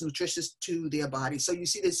that is nutritious to their body. So you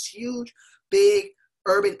see this huge, big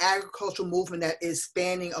urban agricultural movement that is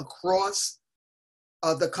spanning across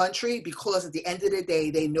the country, because at the end of the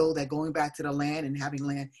day, they know that going back to the land and having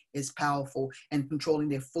land is powerful, and controlling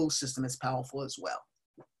their food system is powerful as well.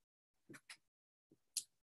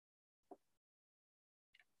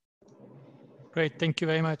 Great, thank you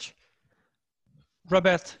very much.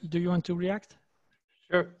 Robert, do you want to react?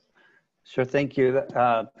 Sure, thank you.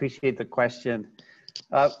 Appreciate the question.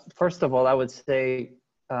 First of all, I would say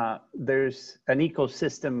there's an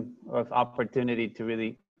ecosystem of opportunity to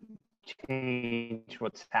really change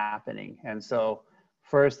what's happening. And so,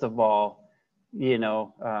 first of all,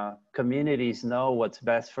 communities know what's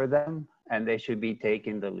best for them, and they should be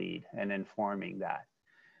taking the lead and informing that.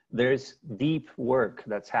 There's deep work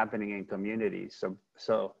that's happening in communities.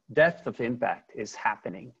 So depth of impact is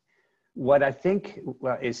happening. What I think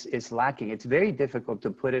is lacking, it's very difficult to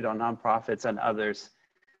put it on nonprofits and others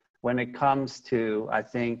when it comes to, I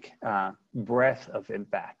think, breadth of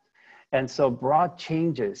impact. And so broad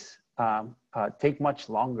changes take much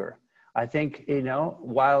longer. I think,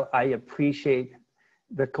 while I appreciate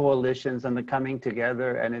the coalitions and the coming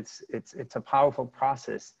together, and it's a powerful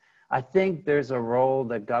process, I think there's a role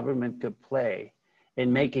that government could play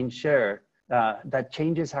in making sure that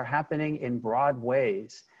changes are happening in broad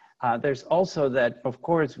ways. There's also that, of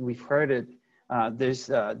course, we've heard it, there's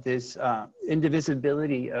this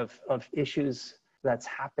indivisibility of issues that's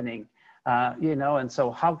happening, and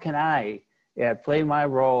so how can I play my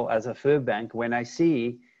role as a food bank when I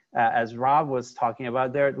see, as Rob was talking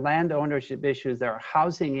about, there are land ownership issues, there are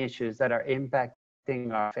housing issues that are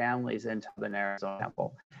impacting our families in Southern Arizona.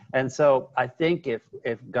 And so I think if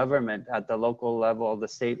government at the local level, the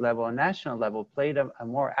state level, and national level played a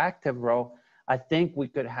more active role, I think we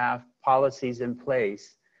could have policies in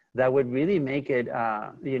place that would really make it,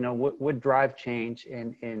 would drive change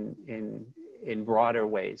in broader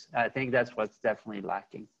ways. I think that's what's definitely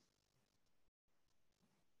lacking.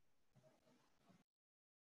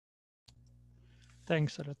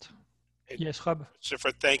 Thanks a lot. Yes, Rob.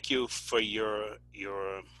 Christopher, thank you for your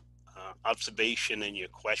observation and your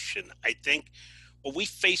question. I think what we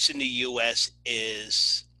face in the U.S.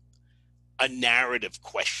 is a narrative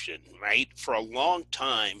question, right? For a long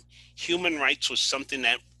time, human rights was something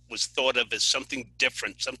that was thought of as something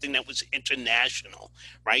different, something that was international,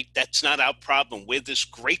 right? That's not our problem. We're this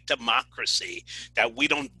great democracy that we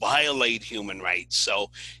don't violate human rights.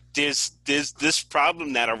 So there's this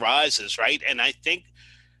problem that arises, right? And I think,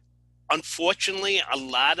 unfortunately, a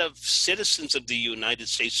lot of citizens of the United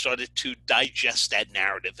States started to digest that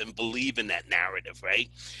narrative and believe in that narrative, right?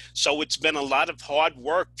 So it's been a lot of hard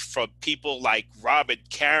work for people like Robert,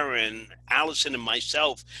 Karen, Allison, and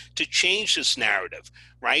myself to change this narrative,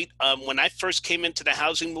 right? When I first came into the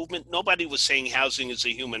housing movement, nobody was saying housing is a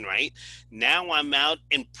human right. Now I'm out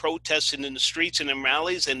in protests and in the streets and in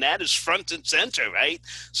rallies, and that is front and center, right?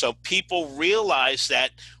 So people realize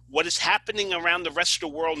that what is happening around the rest of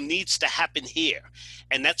the world needs to happen here.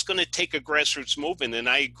 And that's going to take a grassroots movement. And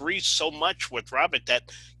I agree so much with Robert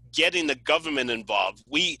that getting the government involved,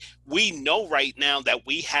 we know right now that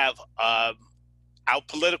we have, our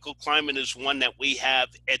political climate is one that we have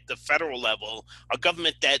at the federal level, a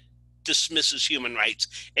government that dismisses human rights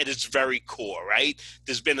at its very core, right?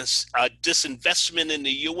 There's been a disinvestment in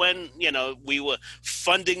the UN. We were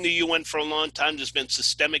funding the UN for a long time. There's been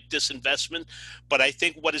systemic disinvestment. But I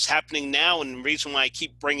think what is happening now, and the reason why I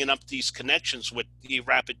keep bringing up these connections with the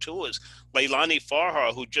rapporteurs, Leilani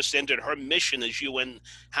Farha, who just ended her mission as UN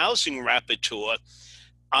Housing Rapporteur,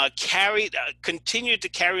 continued to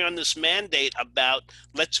carry on this mandate about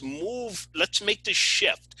let's make this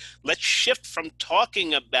shift. Let's shift from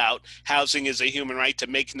talking about housing as a human right to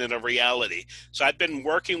making it a reality. So I've been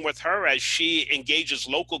working with her as she engages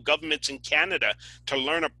local governments in Canada to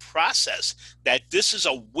learn a process that this is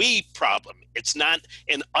a we problem. It's not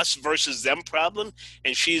an us versus them problem.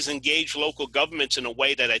 And she's engaged local governments in a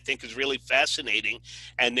way that I think is really fascinating.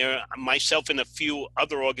 And myself and a few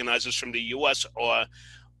other organizers from the US are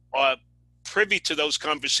privy to those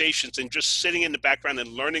conversations and just sitting in the background and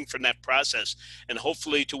learning from that process, and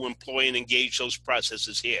hopefully to employ and engage those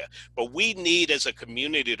processes here. But we need as a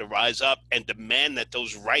community to rise up and demand that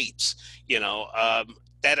those rights,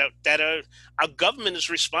 that our government is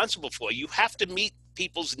responsible for. You have to meet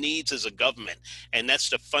people's needs as a government, and that's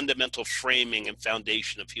the fundamental framing and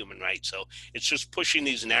foundation of human rights. So it's just pushing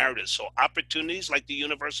these narratives. So opportunities like the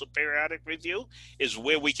Universal Periodic Review is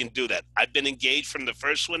where we can do that. I've been engaged from the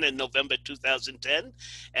first one in November 2010,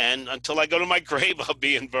 and until I go to my grave, I'll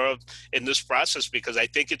be involved in this process, because I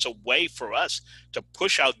think it's a way for us to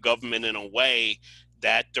push out government in a way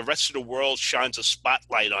that the rest of the world shines a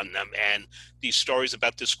spotlight on them. And these stories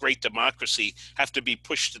about this great democracy have to be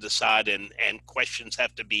pushed to the side, and questions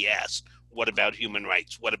have to be asked. What about human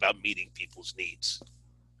rights? What about meeting people's needs?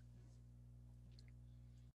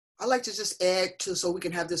 I'd like to just add to, so we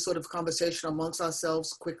can have this sort of conversation amongst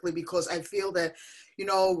ourselves quickly, because I feel that,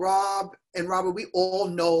 Rob and Robert, we all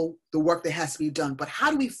know the work that has to be done, but how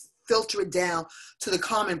do we filter it down to the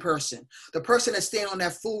common person, the person that's staying on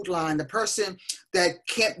that food line, the person that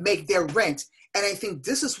can't make their rent? And I think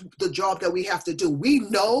this is the job that we have to do. We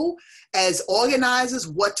know as organizers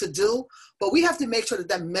what to do, but we have to make sure that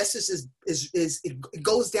that message it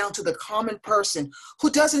goes down to the common person who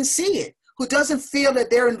doesn't see it, who doesn't feel that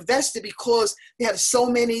they're invested because they have so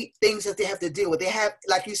many things that they have to deal with. They have,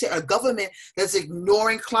 like you said, a government that's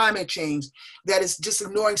ignoring climate change, that is just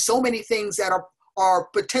ignoring so many things that are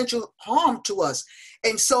potential harm to us.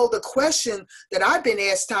 And so the question that I've been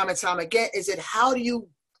asked time and time again is that how do you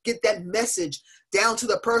get that message down to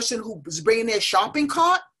the person who is bringing their shopping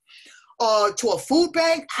cart to a food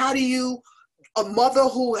bank? How do you, a mother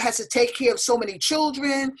who has to take care of so many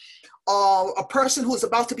children, a person who's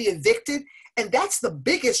about to be evicted? And that's the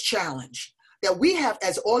biggest challenge that we have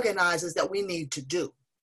as organizers that we need to do.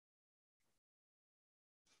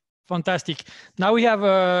 Fantastic. Now we have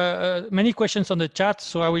many questions on the chat,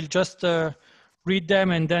 so I will just read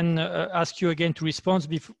them and then ask you again to respond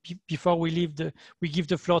before we give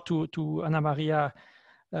the floor to Ana Maria.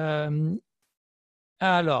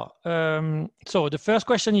 So the first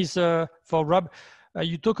question is for Rob.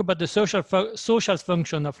 You talk about the social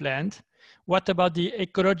function of land. What about the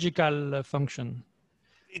ecological function?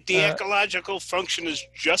 The ecological function is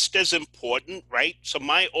just as important, right? So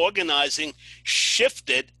my organizing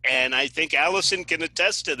shifted, and I think Allison can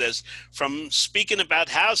attest to this, from speaking about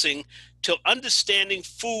housing to understanding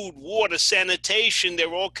food, water, sanitation.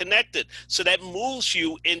 They're all connected. So that moves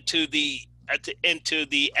you into the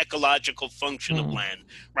ecological function of land,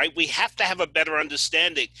 right? We have to have a better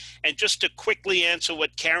understanding. And just to quickly answer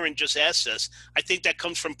what Karen just asked us, I think that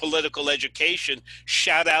comes from political education.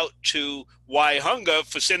 Shout out to WhyHunger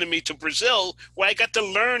for sending me to Brazil, where I got to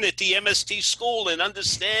learn at the MST school and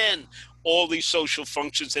understand all these social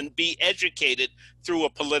functions and be educated through a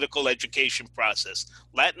political education process.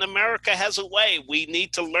 Latin America has a way. We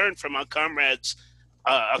need to learn from our comrades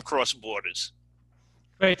across borders.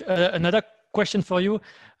 Great. Another question for you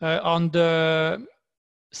on the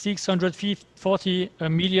 640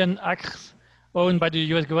 million acres owned by the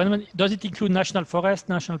U.S. government. Does it include national forests,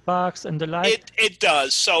 national parks, and the like? It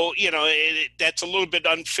does. So, you know, that's a little bit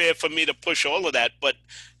unfair for me to push all of that, but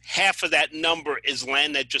half of that number is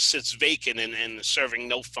land that just sits vacant and serving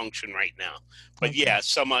no function right now. But okay. Yeah,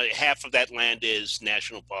 half of that land is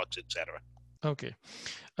national parks, etc. Okay.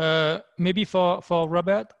 Maybe for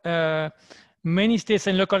Robert, many states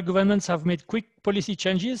and local governments have made quick policy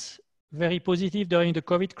changes, very positive during the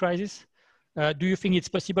COVID crisis. Do you think it's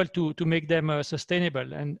possible to make them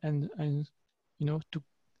sustainable and you know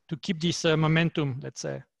to keep this momentum, let's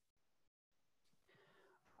say?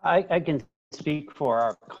 I can speak for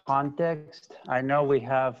our context. I know we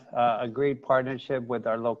have a great partnership with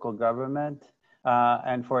our local government.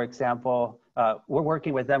 And for example, we're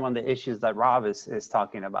working with them on the issues that Rob is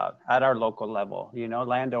talking about at our local level, you know,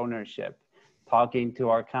 land ownership, talking to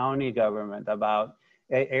our county government about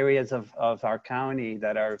areas of our county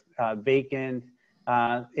that are vacant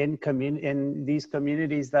in these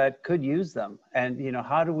communities that could use them. And, you know,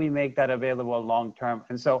 how do we make that available long term?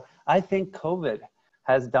 And so I think COVID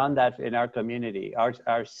has done that in our community.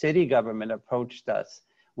 Our city government approached us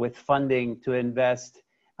with funding to invest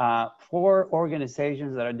for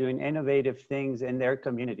organizations that are doing innovative things in their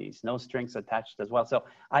communities, no strings attached as well. So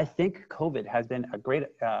I think COVID has been a great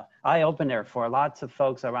eye-opener for lots of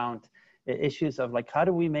folks around issues of like, how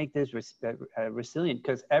do we make this resilient?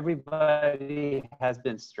 Because everybody has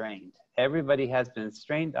been strained. Everybody has been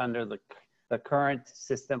strained under the current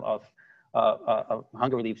system of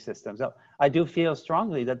hunger relief system. So I do feel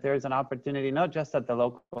strongly that there's an opportunity, not just at the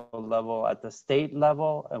local level, at the state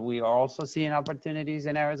level. We are also seeing opportunities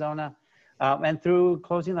in Arizona. And through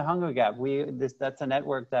Closing the Hunger Gap, that's a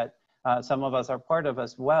network that some of us are part of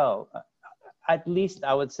as well. At least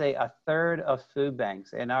I would say a third of food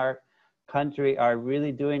banks in our country are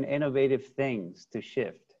really doing innovative things to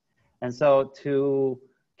shift. And so to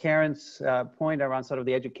Karen's point around sort of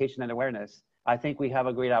the education and awareness, I think we have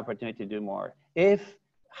a great opportunity to do more. If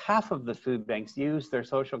half of the food banks use their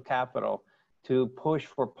social capital to push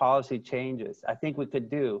for policy changes, I think we could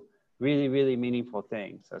do really, really meaningful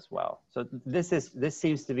things as well. So this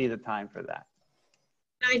seems to be the time for that.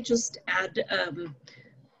 I just add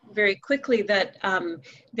very quickly that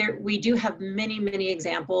we do have many, many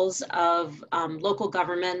examples of local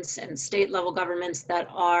governments and state level governments that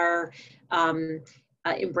are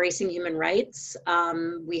embracing human rights.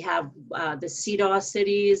 We have the CEDAW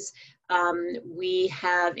cities. We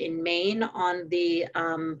have in Maine on the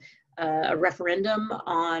a referendum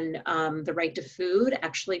on the right to food,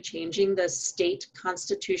 actually changing the state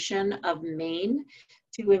constitution of Maine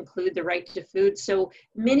to include the right to food. So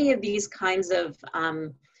many of these kinds of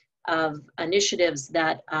initiatives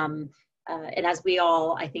that, and as we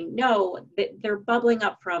all, I think, know, they're bubbling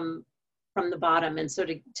up from the bottom. And so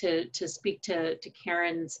to speak to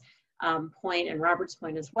Karen's point and Robert's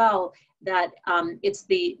point as well, that it's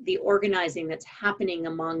the organizing that's happening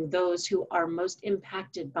among those who are most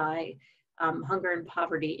impacted by hunger and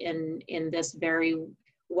poverty in this very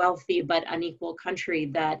wealthy but unequal country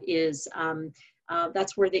that is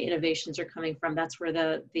that's where the innovations are coming from. That's where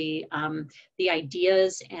the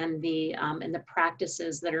ideas and the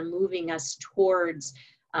practices that are moving us towards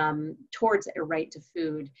a right to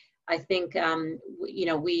food. I think you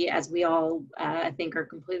know, as we all I think are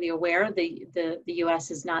completely aware, the U.S.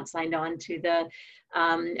 has not signed on to the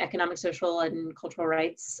Economic, Social, and Cultural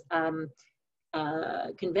Rights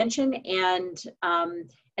Convention, and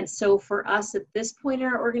so for us at this point in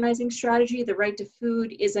our organizing strategy, the right to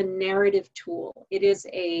food is a narrative tool. It is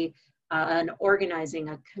an organizing,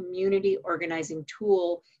 a community organizing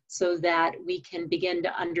tool, so that we can begin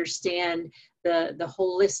to understand the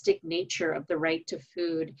holistic nature of the right to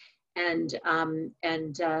food, and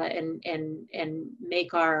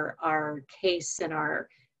make our case and our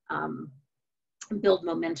build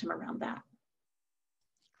momentum around that.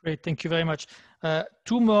 Great, thank you very much.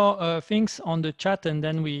 Two more things on the chat, and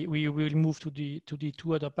then we will move to the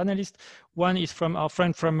two other panelists. One is from our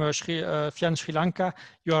friend from FIAN Sri Lanka.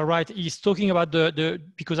 You are right. He's talking about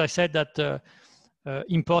because I said that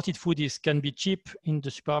imported food can be cheap in the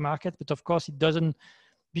supermarket, but of course it doesn't,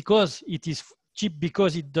 because it is cheap,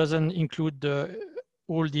 because it doesn't include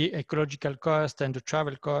all the ecological cost and the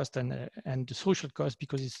travel cost and the social cost,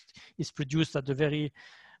 because it's produced at the very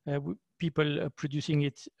people producing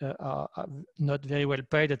it are not very well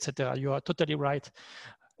paid, etc. You are totally right.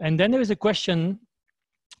 And then there is a question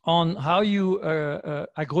on how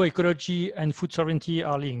agroecology and food sovereignty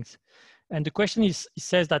are linked. And the question is, it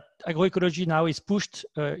says that agroecology now is pushed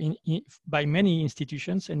by many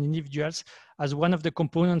institutions and individuals as one of the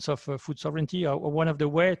components of food sovereignty, or one of the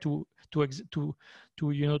way to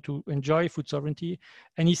enjoy food sovereignty.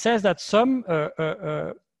 And he says that some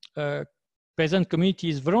peasant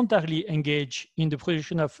communities voluntarily engage in the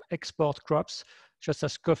production of export crops, such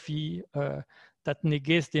as coffee, that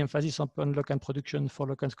negates the emphasis upon local production for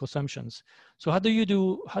local consumptions. So how do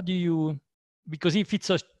you, because if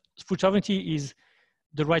it's food sovereignty is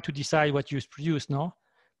the right to decide what you produce, no?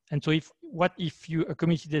 And so what if a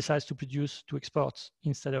community decides to produce to export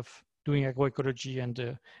instead of doing agroecology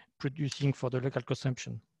and producing for the local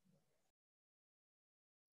consumption?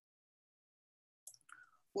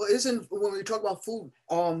 Well, when we talk about food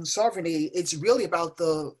sovereignty, it's really about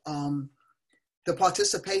the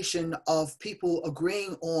participation of people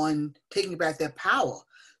agreeing on taking back their power.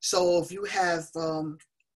 So if you have, and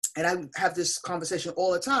I have this conversation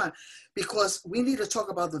all the time, because we need to talk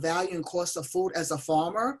about the value and cost of food as a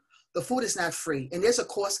farmer. The food is not free, and there's a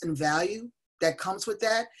cost and value that comes with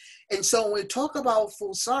that. And so when we talk about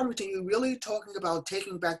food sovereignty, you're really talking about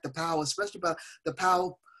taking back the power, especially about the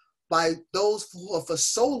power by those who for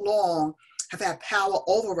so long have had power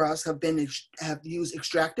over us, have used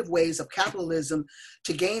extractive ways of capitalism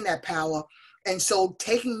to gain that power. And so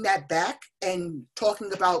taking that back and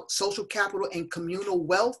talking about social capital and communal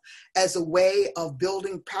wealth as a way of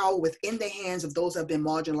building power within the hands of those who have been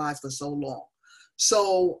marginalized for so long.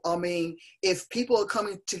 So, I mean, if people are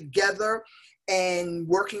coming together and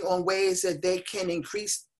working on ways that they can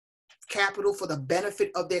increase capital for the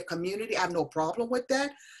benefit of their community, I have no problem with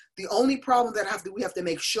that. The only problem that we have to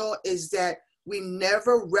make sure is that we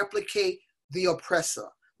never replicate the oppressor.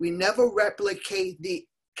 We never replicate the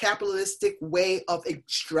capitalistic way of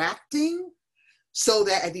extracting, so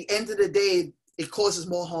that at the end of the day, it causes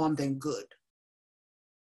more harm than good.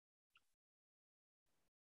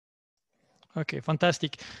 Okay,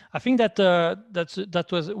 fantastic. I think that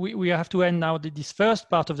we have to end now this first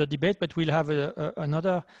part of the debate, but we'll have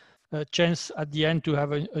another chance at the end to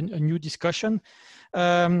have a new discussion.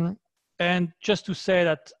 And just to say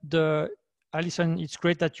that Alison, it's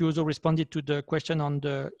great that you also responded to the question on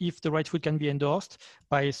if the right food can be endorsed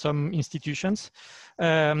by some institutions.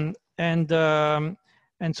 And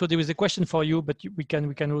so there was a question for you, but we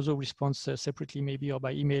can also respond separately, maybe, or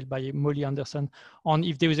by email by Molly Anderson, on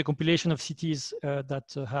if there is a compilation of cities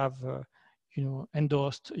that have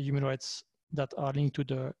endorsed human rights that are linked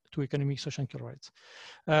to economic, social, and cultural rights.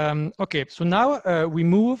 Okay, so now we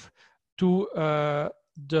move to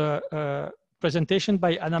the presentation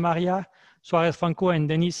by Ana Maria Suarez Franco and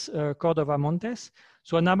Denis Cordova Montes.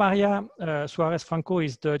 So Ana Maria Suarez Franco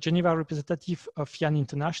is the Geneva representative of FIAN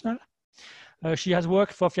International. She has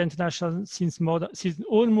worked for FIAN International since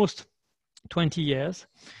almost 20 years.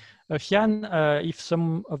 FIAN, if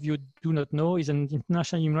some of you do not know, is an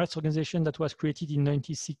international human rights organization that was created in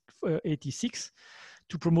 1986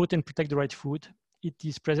 to promote and protect the right food. it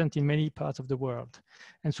is present in many parts of the world.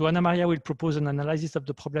 And so Ana Maria will propose an analysis of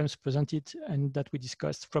the problems presented and that we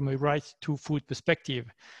discussed from a right to food perspective.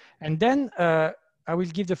 And then I will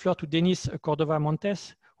give the floor to Denise Cordova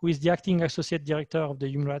Montes, who is the acting associate director of the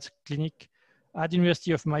Human Rights Clinic at the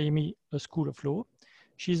University of Miami School of Law.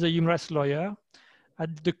 She's a human rights lawyer.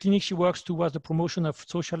 At the clinic, she works towards the promotion of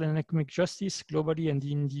social and economic justice globally and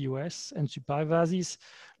in the US, and supervises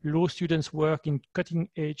law students' work in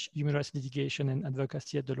cutting-edge human rights litigation and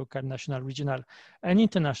advocacy at the local, national, regional, and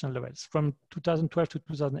international levels. From 2012 to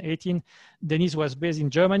 2018, Denise was based in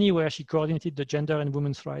Germany, where she coordinated the Gender and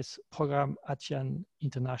Women's Rights Program at FIAN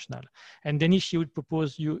International. And Denise, she will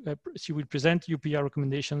present UPR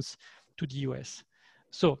recommendations to the US.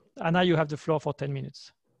 So, Anna, you have the floor for 10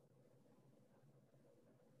 minutes.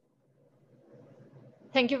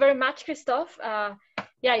 Thank you very much, Christophe.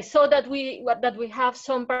 Yeah, I saw that we have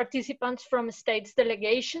some participants from states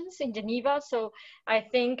delegations in Geneva, so I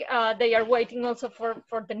think they are waiting also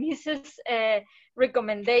for Denise's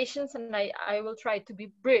recommendations, and I will try to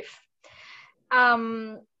be brief.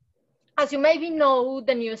 As you maybe know,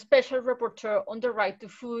 the new special rapporteur on the right to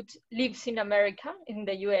food lives in America, in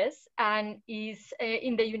the US, and is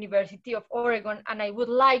in the University of Oregon, and I would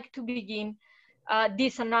like to begin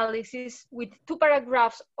this analysis with 2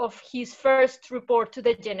 paragraphs of his first report to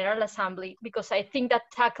the General Assembly, because I think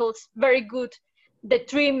that tackles very good the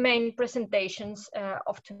 3 main presentations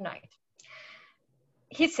of tonight.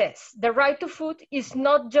 He says, the right to food is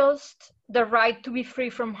not just the right to be free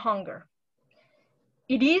from hunger.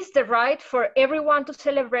 It is the right for everyone to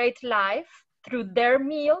celebrate life through their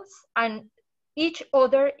meals and each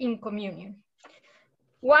other in communion.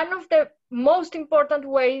 One of the most important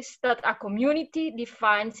ways that a community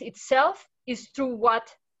defines itself is through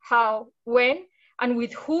what, how, when, and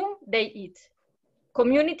with whom they eat.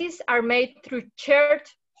 Communities are made through shared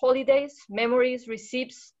holidays, memories,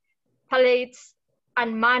 receipts, palates,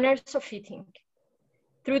 and manners of eating.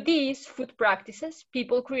 Through these food practices,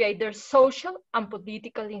 people create their social and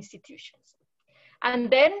political institutions.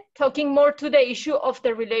 And then, talking more to the issue of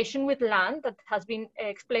the relation with land that has been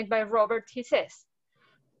explained by Robert, he says,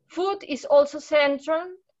 food is also central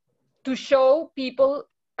to show people,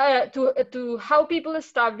 to how people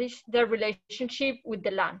establish their relationship with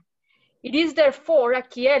the land. It is therefore a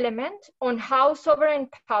key element on how sovereign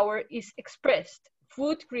power is expressed.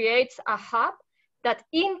 Food creates a hub that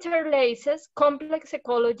interlaces complex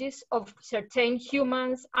ecologies of certain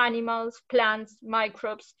humans, animals, plants,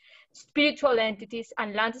 microbes, spiritual entities,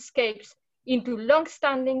 and landscapes into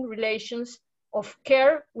long-standing relations of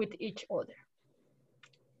care with each other.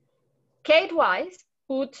 Kate Wise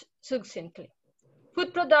put succinctly,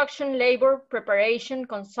 food production, labor, preparation,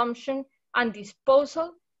 consumption, and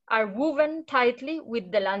disposal are woven tightly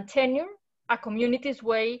with the land tenure, a community's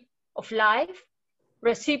way of life,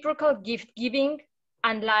 reciprocal gift-giving,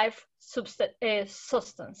 and life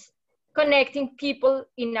sustenance, connecting people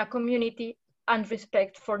in a community and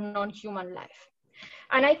respect for non-human life.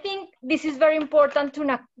 And I think this is very important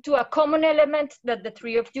to a common element that the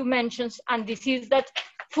 3 of you mentioned, and this is that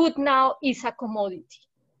food now is a commodity.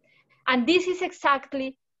 And this is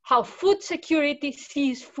exactly how food security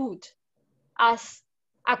sees food, as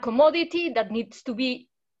a commodity that needs to be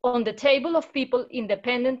on the table of people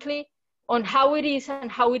independently on how it is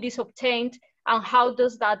and how it is obtained, and how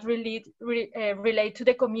does that relate to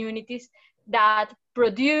the communities that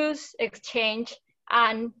produce, exchange,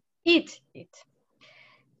 and eat it.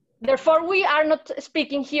 Therefore, we are not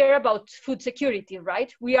speaking here about food security,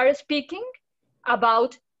 right? We are speaking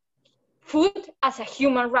about food as a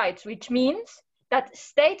human right, which means that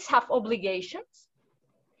states have obligations,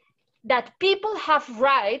 that people have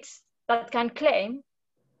rights that can claim,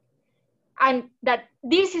 and that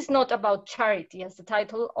this is not about charity, as the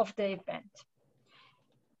title of the event.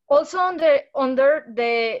 Also, under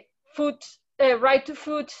the food, right to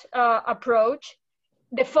food approach,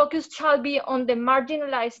 the focus shall be on the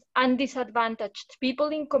marginalized and disadvantaged people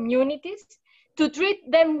in communities to treat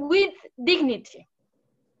them with dignity,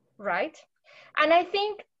 right? And I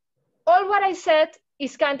think all what I said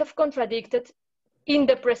is kind of contradicted in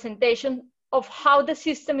the presentation of how the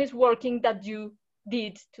system is working that you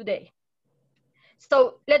did today.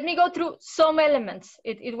 So let me go through some elements.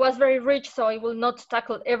 It was very rich, so I will not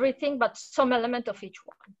tackle everything, but some element of each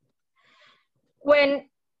one. When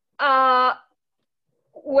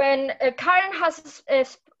Karen has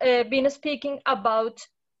been speaking about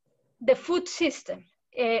the food system,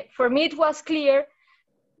 for me it was clear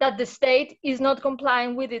that the state is not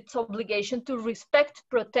complying with its obligation to respect,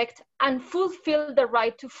 protect, and fulfill the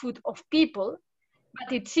right to food of people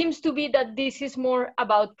But it seems to be that this is more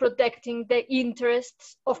about protecting the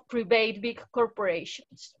interests of private big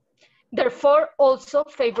corporations, therefore also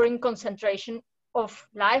favoring concentration of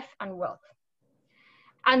life and wealth.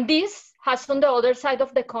 And this has on the other side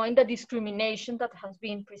of the coin the discrimination that has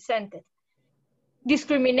been presented.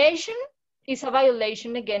 Discrimination is a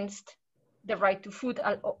violation against the right to food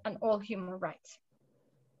and all human rights.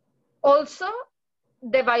 Also,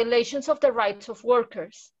 the violations of the rights of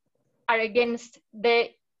workers are against the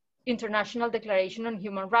International Declaration on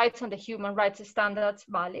Human Rights and the human rights standards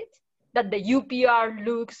valid, that the UPR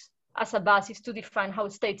looks as a basis to define how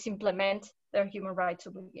states implement their human rights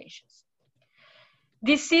obligations.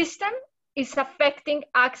 This system is affecting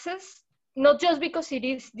access, not just because it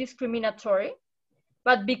is discriminatory,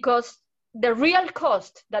 but because the real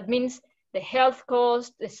cost, that means the health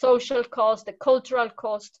cost, the social cost, the cultural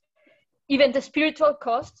cost, even the spiritual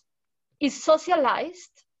cost, is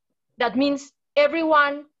socialized. That means every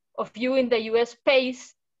one of you in the US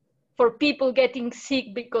pays for people getting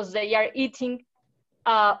sick because they are eating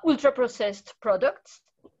ultra-processed products,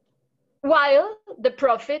 while the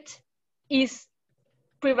profit is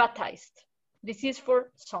privatized. This is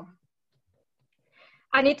for some.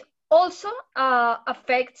 And it also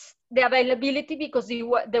affects the availability because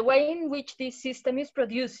the way in which this system is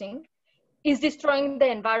producing is destroying the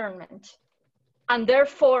environment. And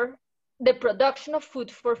therefore, the production of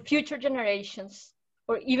food for future generations,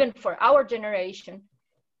 or even for our generation,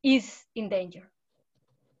 is in danger.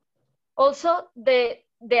 Also, the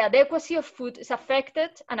adequacy of food is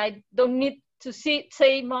affected, and I don't need to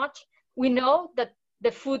say much. We know that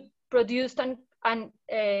the food produced and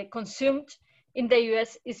consumed in the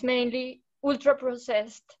US is mainly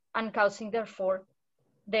ultra-processed and causing, therefore,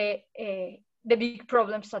 the big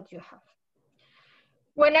problems that you have.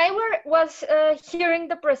 When I was hearing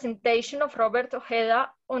the presentation of Robert Ojeda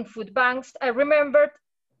on food banks, I remembered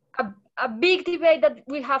a big debate that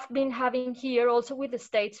we have been having here also with the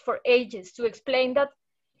states for ages to explain that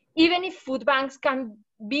even if food banks can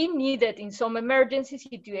be needed in some emergency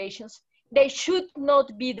situations, they should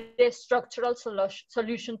not be the structural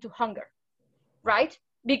solution to hunger, right?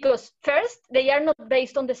 Because first, they are not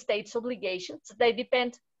based on the state's obligations. They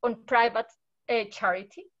depend on private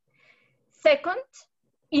charity. Second,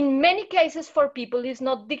 in many cases for people, it's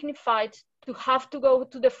not dignified to have to go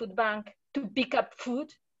to the food bank to pick up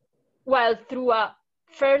food, while through a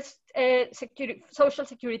first social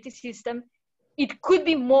security system, it could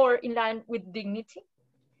be more in line with dignity.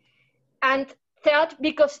 And third,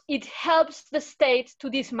 because it helps the state to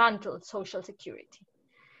dismantle social security.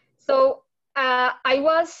 So I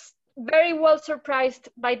was very well surprised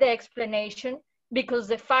by the explanation, because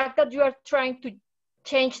the fact that you are trying to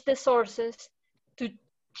change the sources, to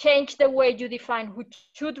change the way you define who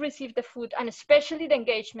should receive the food, and especially the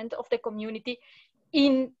engagement of the community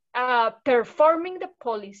in performing the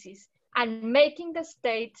policies and making the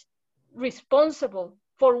state responsible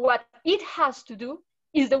for what it has to do,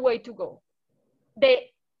 is the way to go. The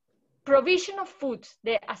provision of food,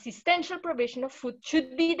 the assistential provision of food,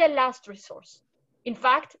 should be the last resource. In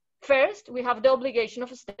fact, first, we have the obligation of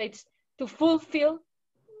states to fulfill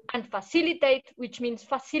and facilitate, which means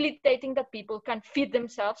facilitating that people can feed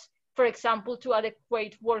themselves, for example, to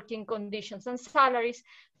adequate working conditions and salaries,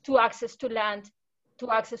 to access to land, to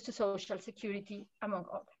access to social security, among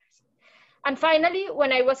others. And finally,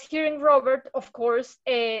 when I was hearing Robert, of course,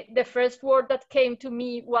 the first word that came to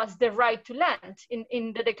me was the right to land.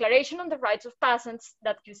 In the Declaration on the Rights of Peasants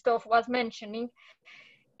that Christophe was mentioning,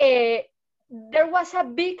 there was a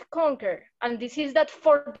big conquer, and this is that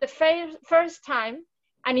for the first time,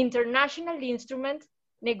 an international instrument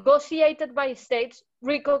negotiated by states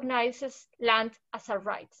recognizes land as a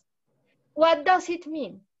right. What does it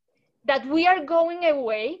mean? That we are going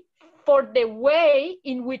away for the way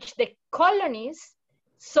in which the colonies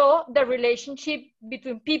saw the relationship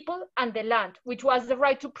between people and the land, which was the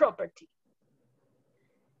right to property.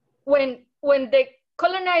 When the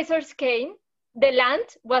colonizers came, the land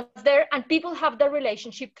was there and people have the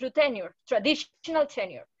relationship through tenure, traditional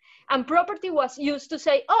tenure. And property was used to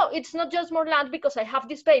say, oh, it's not just more land because I have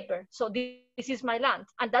this paper, so this is my land.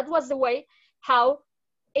 And that was the way how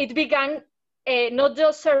it began, not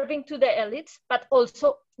just serving to the elites, but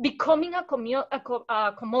also becoming a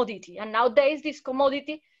commodity. And nowadays, this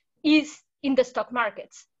commodity is in the stock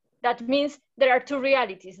markets. That means there are two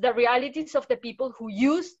realities: the realities of the people who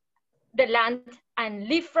use the land and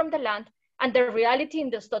live from the land, and the reality in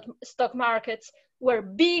the stock markets where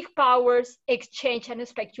big powers exchange and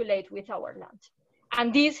speculate with our land.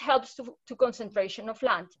 And this helps to concentration of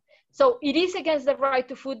land. So it is against the right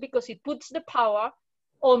to food because it puts the power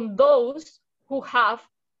on those who have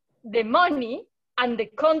the money and the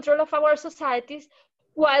control of our societies,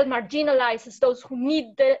 while marginalizes those who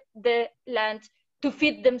need the land to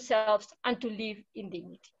feed themselves and to live in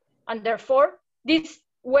dignity. And therefore, this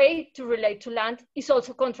way to relate to land is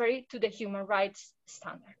also contrary to the human rights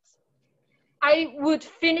standards. I would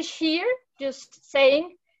finish here just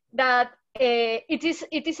saying that it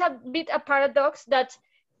is a bit a paradox that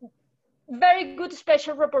very good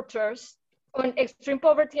special rapporteurs on extreme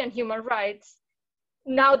poverty and human rights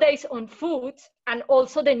nowadays on food, and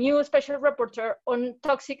also the new special rapporteur on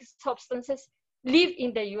toxic substances, live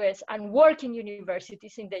in the US and work in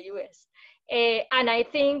universities in the US. And I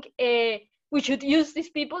think we should use these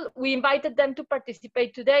people. We invited them to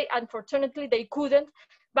participate today. Unfortunately, they couldn't,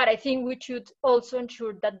 but I think we should also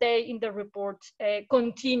ensure that they, in the report,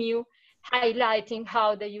 continue highlighting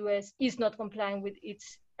how the US is not complying with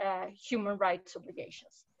its human rights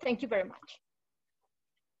obligations. Thank you very much.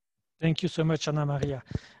 Thank you so much, Ana Maria.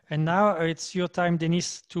 And now it's your time,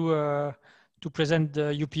 Denise, to present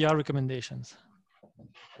the UPR recommendations.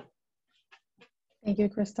 Thank you,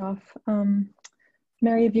 Christophe.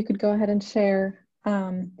 Mary, if you could go ahead and share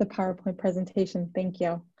the PowerPoint presentation. Thank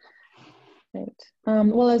you. Right.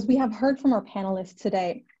 Well, as we have heard from our panelists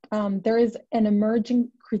today, there is an emerging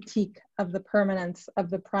critique of the permanence of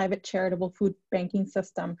the private charitable food banking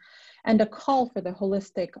system and a call for the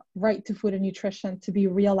holistic right to food and nutrition to be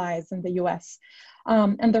realized in the US.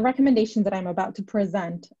 And the recommendations that I'm about to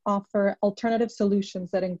present offer alternative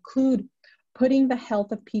solutions that include putting the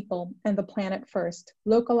health of people and the planet first,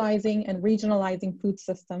 localizing and regionalizing food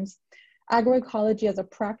systems, agroecology as a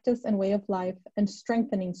practice and way of life, and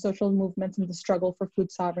strengthening social movements in the struggle for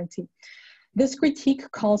food sovereignty. This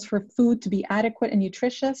critique calls for food to be adequate and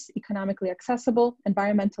nutritious, economically accessible,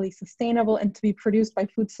 environmentally sustainable, and to be produced by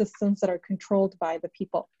food systems that are controlled by the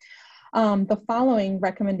people. The following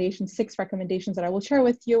recommendations, 6 recommendations that I will share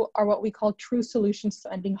with you, are what we call true solutions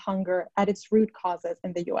to ending hunger at its root causes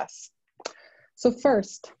in the US. So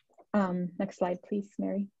first, next slide, please,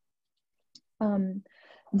 Mary.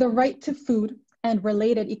 The right to food and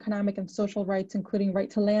related economic and social rights, including right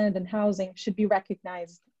to land and housing, should be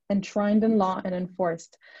recognized, enshrined in law, and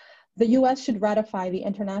enforced. The US should ratify the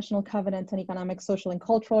International Covenant on Economic, Social, and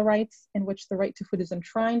Cultural Rights, in which the right to food is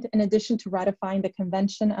enshrined, in addition to ratifying the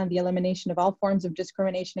Convention on the Elimination of All Forms of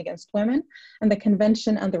Discrimination Against Women and the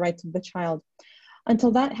Convention on the Rights of the Child.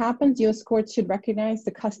 Until that happens, US courts should recognize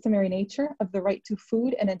the customary nature of the right to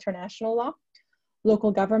food in international law.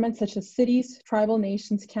 Local governments such as cities, tribal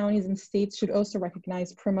nations, counties, and states should also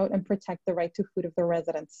recognize, promote, and protect the right to food of their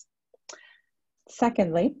residents.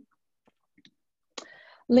 Secondly,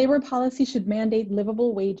 labor policy should mandate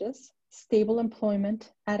livable wages, stable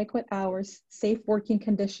employment, adequate hours, safe working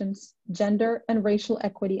conditions, gender and racial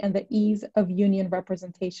equity, and the ease of union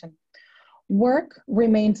representation. Work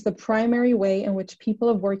remains the primary way in which people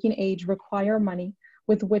of working age acquire money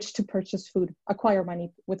with which to purchase food.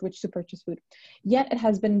 Yet it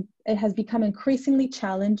has become increasingly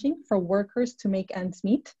challenging for workers to make ends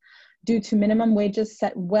meet due to minimum wages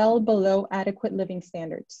set well below adequate living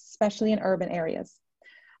standards, especially in urban areas,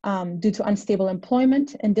 due to unstable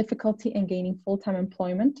employment and difficulty in gaining full-time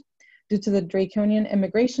employment, due to the draconian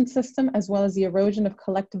immigration system, as well as the erosion of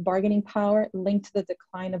collective bargaining power linked to the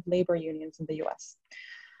decline of labor unions in the US.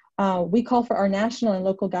 We call for our national and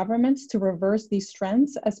local governments to reverse these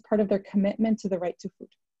trends as part of their commitment to the right to food.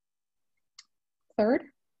 Third,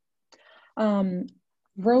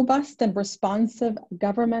 robust and responsive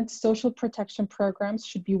government social protection programs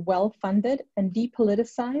should be well-funded and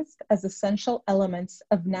depoliticized as essential elements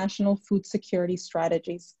of national food security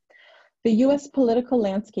strategies. The US political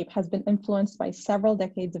landscape has been influenced by several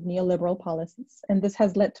decades of neoliberal policies, and this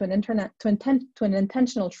has led to an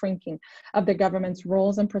intentional shrinking of the government's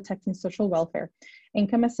roles in protecting social welfare,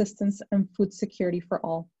 income assistance, and food security for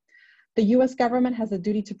all. The US government has a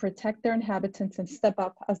duty to protect their inhabitants and step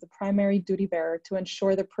up as the primary duty bearer to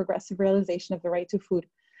ensure the progressive realization of the right to food,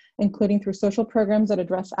 including through social programs that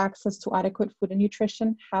address access to adequate food and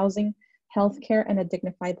nutrition, housing, healthcare, and a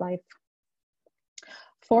dignified life.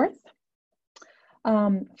 Fourth,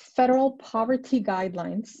 federal poverty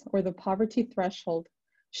guidelines, or the poverty threshold,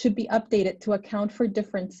 should be updated to account for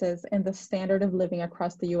differences in the standard of living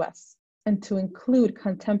across the US and to include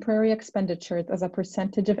contemporary expenditures as a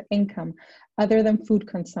percentage of income other than food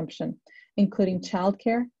consumption, including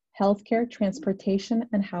childcare, healthcare, transportation,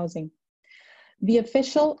 and housing. The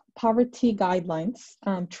official poverty guidelines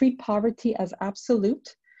treat poverty as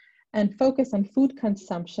absolute and focus on food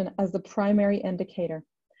consumption as the primary indicator.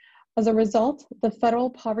 As a result, the federal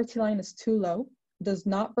poverty line is too low, does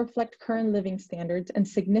not reflect current living standards, and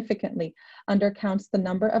significantly undercounts the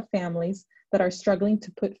number of families that are struggling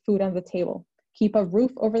to put food on the table, keep a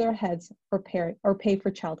roof over their heads, or pay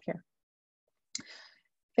for childcare.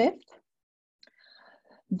 Fifth,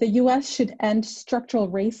 the US should end structural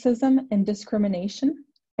racism and discrimination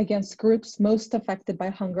against groups most affected by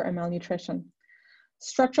hunger and malnutrition.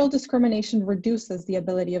 Structural discrimination reduces the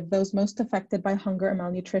ability of those most affected by hunger and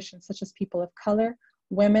malnutrition, such as people of color,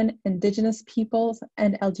 women, indigenous peoples,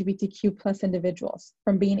 and LGBTQ+ individuals,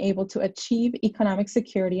 from being able to achieve economic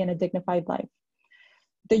security and a dignified life.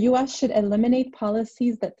 The US should eliminate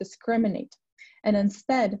policies that discriminate, and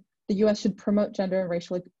instead, the US should promote gender and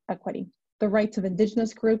racial equity. The rights of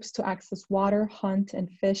indigenous groups to access water, hunt, and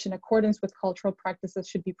fish in accordance with cultural practices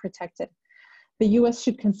should be protected. The US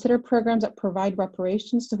should consider programs that provide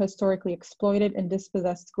reparations to historically exploited and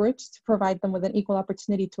dispossessed groups to provide them with an equal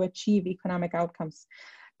opportunity to achieve economic outcomes.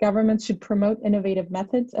 Governments should promote innovative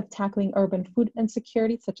methods of tackling urban food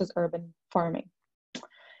insecurity, such as urban farming.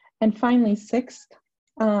 And finally, sixth,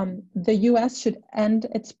 the US should end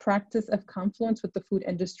its practice of confluence with the food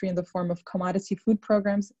industry in the form of commodity food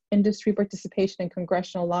programs, industry participation in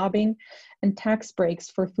congressional lobbying, and tax breaks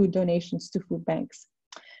for food donations to food banks.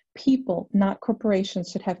 People, not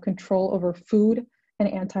corporations, should have control over food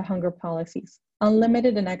and anti-hunger policies.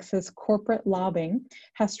 Unlimited and excess corporate lobbying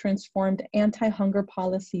has transformed anti-hunger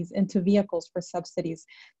policies into vehicles for subsidies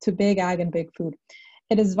to big ag and big food.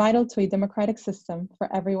 It is vital to a democratic system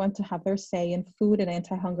for everyone to have their say in food and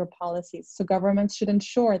anti-hunger policies, so governments should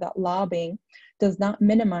ensure that lobbying does not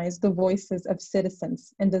minimize the voices of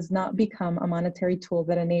citizens and does not become a monetary tool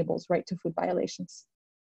that enables right to food violations.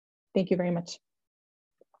 Thank you very much.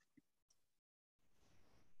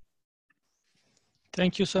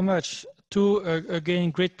 Thank you so much. Two,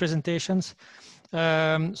 again, great presentations.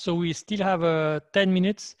 So we still have 10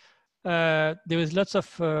 minutes. There is lots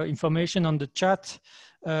of information on the chat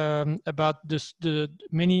about the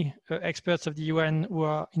many experts of the UN who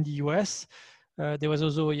are in the US. There was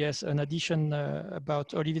also, yes, an addition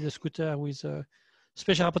about Olivier de Scutter, who is a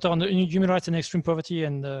special rapporteur on the human rights and extreme poverty,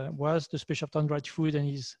 and was the special rapporteur on right to food, and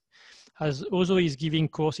is giving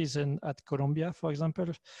courses at Columbia, for example.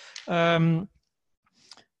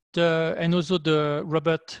 And also the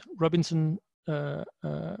Robert Robinson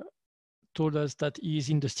told us that he is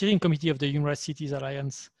in the steering committee of the Human Rights Cities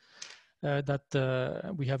Alliance,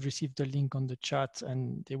 that we have received the link on the chat,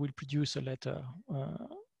 and they will produce a letter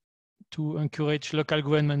to encourage local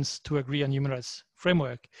governments to agree on human rights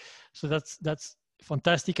framework. So that's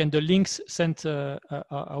fantastic, and the links sent are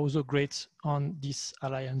also great on this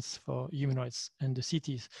Alliance for Human Rights and the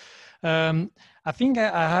cities. I think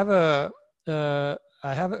I have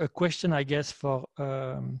a question, I guess, for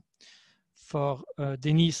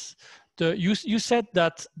Denise. You said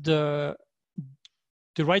that the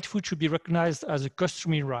right food should be recognized as a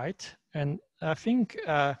customary right, and I think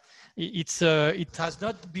it has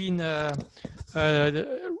not been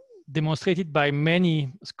demonstrated by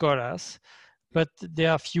many scholars, but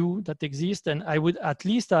there are few that exist, and I would at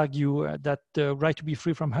least argue that the right to be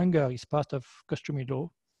free from hunger is part of customary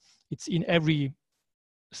law. It's in every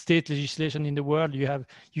state legislation in the world.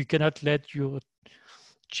 You cannot let your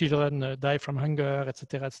children die from hunger,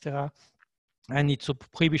 etc., etc. And it's a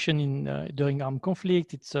prohibition during armed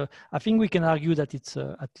conflict. I think we can argue that it's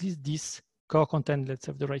at least this core content, let's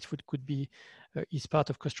say, of the right food could be is part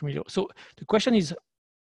of customary law. So the question is,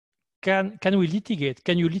 can we litigate?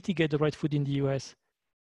 Can you litigate the right food in the US?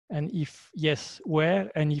 And if yes, where?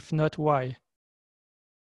 And if not, why?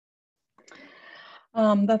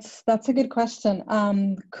 That's a good question.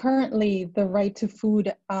 Currently, the right to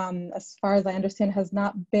food, as far as I understand, has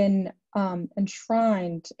not been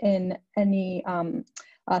enshrined in any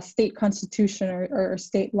state constitution or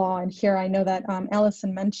state law. And here I know that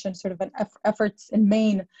Allison mentioned sort of an efforts in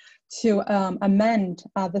Maine to amend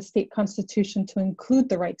the state constitution to include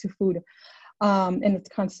the right to food in its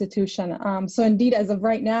constitution. So indeed, as of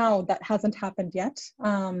right now, that hasn't happened yet.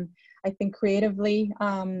 I think creatively,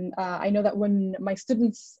 I know that when my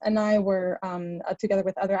students and I were together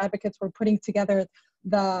with other advocates, were putting together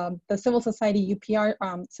the civil society UPR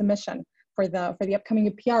submission for the upcoming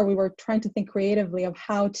UPR, we were trying to think creatively of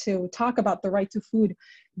how to talk about the right to food,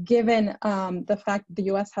 given the fact that the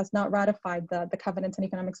US has not ratified the Covenants on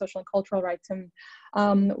Economic, Social, and Cultural Rights.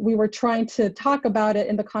 And we were trying to talk about it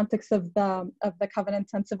in the context of the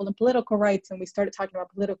Covenants on Civil and Political Rights, and we started talking about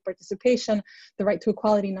political participation, the right to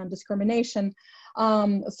equality, non-discrimination.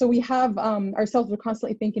 So we have ourselves, we're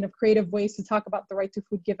constantly thinking of creative ways to talk about the right to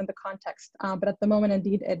food given the context. But at the moment,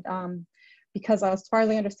 indeed, it because as far as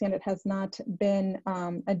I understand, it has not been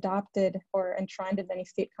adopted or enshrined in any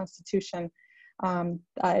state constitution.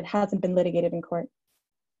 It hasn't been litigated in court.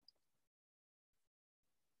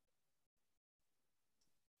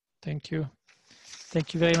 Thank you.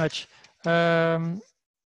 Thank you very much. Karen,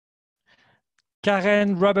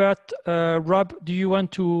 Robert, Rob, do you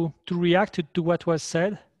want to react to what was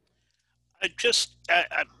said?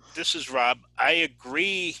 This is Rob. I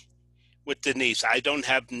agree with Denise. I don't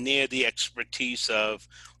have near the expertise of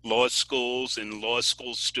law schools and law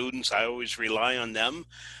school students. I always rely on them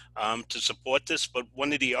to support this. But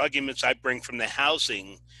one of the arguments I bring from the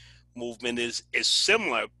housing movement is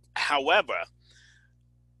similar. However,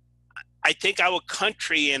 I think our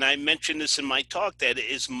country, and I mentioned this in my talk, that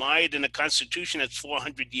is mired in a constitution that's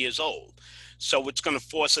 400 years old. So it's going to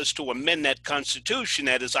force us to amend that constitution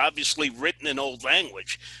that is obviously written in old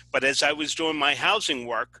language. But as I was doing my housing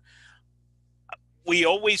work, we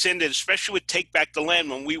always ended, especially with Take Back the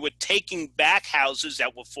Land, when we were taking back houses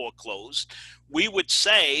that were foreclosed, we would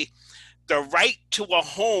say, the right to a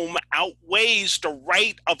home outweighs the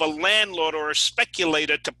right of a landlord or a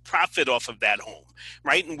speculator to profit off of that home,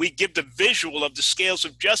 right? And we give the visual of the scales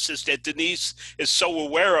of justice that Denise is so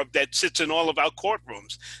aware of that sits in all of our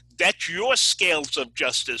courtrooms. That's your scales of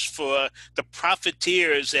justice for the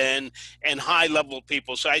profiteers and high-level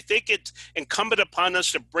people. So I think it's incumbent upon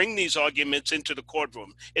us to bring these arguments into the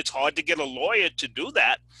courtroom. It's hard to get a lawyer to do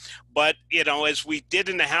that, but you know, as we did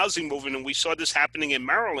in the housing movement, and we saw this happening in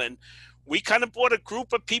Maryland, we kind of brought a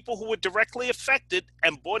group of people who were directly affected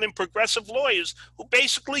and brought in progressive lawyers who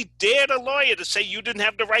basically dared a lawyer to say you didn't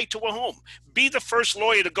have the right to a home. Be the first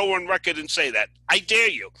lawyer to go on record and say that. I dare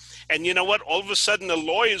you. And you know what? All of a sudden, the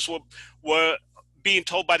lawyers were being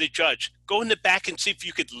told by the judge, go in the back and see if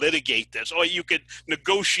you could litigate this, or you could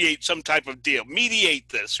negotiate some type of deal, mediate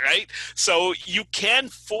this, right? So you can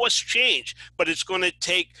force change, but it's going to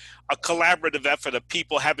take a collaborative effort of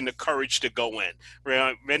people having the courage to go in.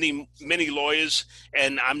 Many lawyers,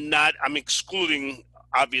 and I'm excluding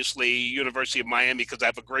obviously University of Miami because I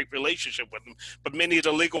have a great relationship with them, but many of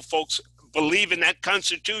the legal folks believe in that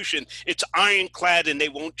constitution. It's ironclad and they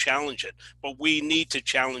won't challenge it, but we need to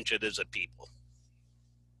challenge it as a people.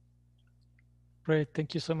 Great,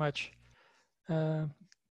 thank you so much.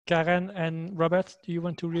 Karen and Robert, do you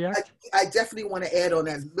want to react? I definitely want to add on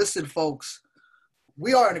that. Listen, folks,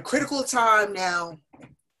 we are in a critical time now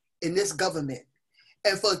in this government.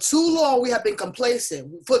 And for too long, we have been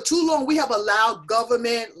complacent. For too long, we have allowed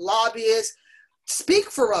government, lobbyists, speak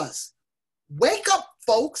for us. Wake up,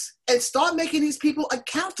 folks, and start making these people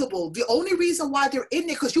accountable. The only reason why they're in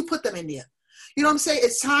there, because you put them in there. You know what I'm saying?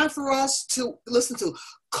 It's time for us to listen to.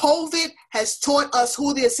 COVID has taught us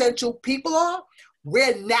who the essential people are.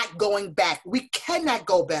 We're not going back. We cannot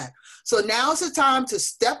go back. So now's the time to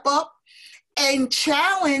step up and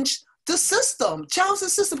challenge the system. Challenge the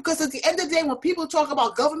system, because at the end of the day, when people talk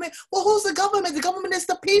about government, well, who's the government? The government is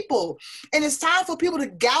the people. And it's time for people to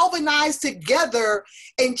galvanize together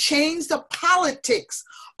and change the politics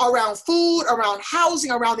around food, around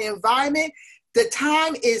housing, around the environment. The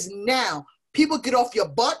time is now. People, get off your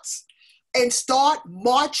butts and start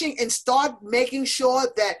marching and start making sure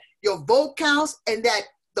that your vote counts and that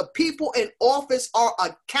the people in office are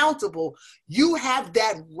accountable. You have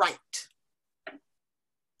that right.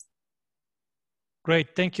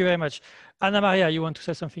 Great, thank you very much. Anna Maria, you want to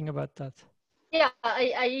say something about that? Yeah,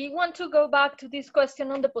 I want to go back to this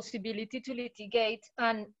question on the possibility to litigate.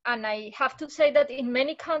 And I have to say that in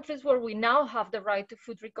many countries where we now have the right to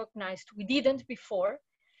food recognized, we didn't before.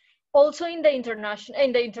 Also in the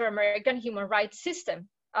Inter-American human rights system.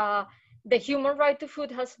 The human right to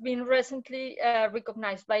food has been recently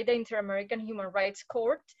recognized by the Inter-American Human Rights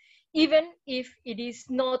Court, even if it is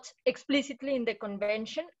not explicitly in the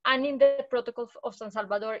convention, and in the Protocol of San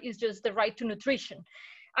Salvador is just the right to nutrition.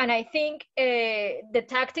 And I think the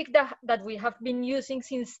tactic that we have been using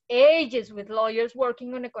since ages with lawyers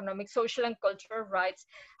working on economic, social, and cultural rights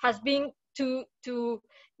has been to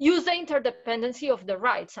use the interdependency of the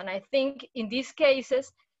rights. And I think in these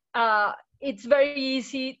cases, it's very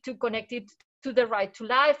easy to connect it to the right to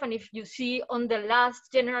life. And if you see on the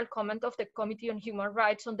last general comment of the Committee on Human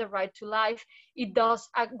Rights on the right to life, it does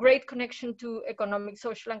a great connection to economic,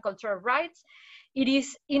 social, and cultural rights. It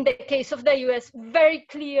is, in the case of the US, very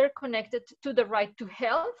clear connected to the right to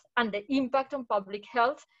health and the impact on public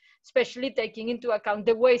health, especially taking into account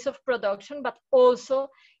the ways of production, but also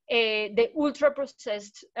the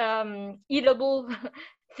ultra-processed, eatable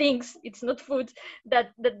things, it's not food,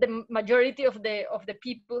 that the majority of the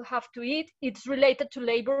people have to eat. It's related to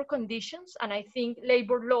labor conditions, and I think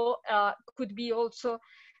labor law could be also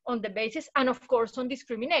on the basis, and of course on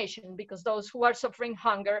discrimination, because those who are suffering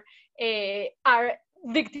hunger are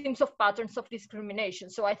victims of patterns of discrimination.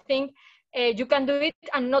 So I think you can do it,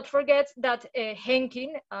 and not forget that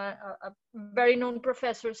Henkin, a very known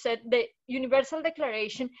professor, said the Universal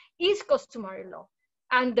Declaration is customary law.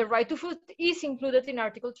 And the right to food is included in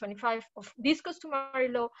Article 25 of this customary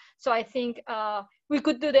law. So I think we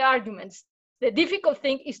could do the arguments. The difficult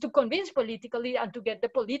thing is to convince politically and to get the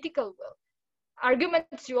political will.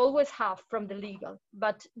 Arguments you always have from the legal,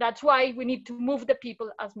 but that's why we need to move the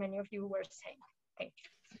people, as many of you were saying. Thank you.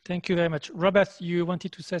 Thank you very much. Robert, you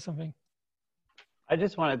wanted to say something? I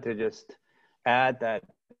just wanted to just add that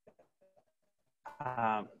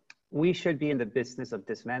we should be in the business of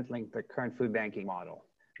dismantling the current food banking model.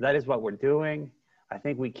 That is what we're doing. I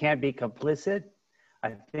think we can't be complicit.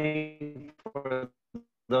 I think for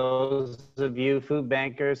those of you food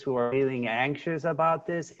bankers who are feeling anxious about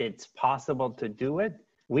this, it's possible to do it.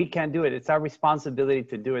 We can do it. It's our responsibility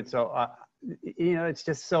to do it. So, you know, it's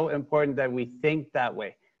just so important that we think that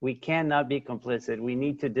way. We cannot be complicit. We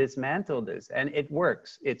need to dismantle this, and it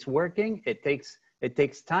works. It's working. It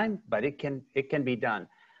takes time, but it can be done.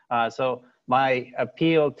 So my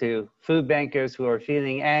appeal to food bankers who are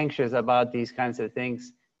feeling anxious about these kinds of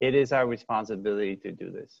things, it is our responsibility to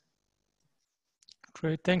do this.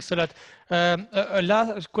 Great, thanks a lot. A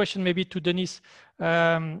last question maybe to Denise.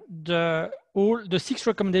 The 6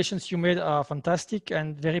 recommendations you made are fantastic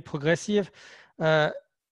and very progressive.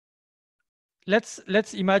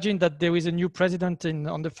 Let's imagine that there is a new president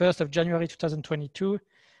on the 1st of January 2022.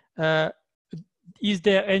 Is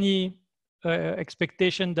there any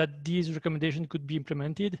expectation that these recommendations could be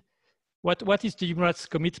implemented? What is the human rights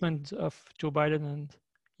commitment of Joe Biden and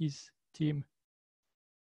his team?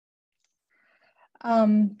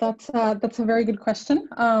 That's a very good question.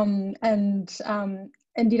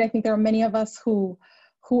 Indeed, I think there are many of us who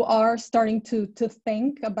are starting to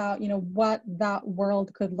think about, you know, what that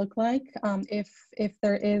world could look like if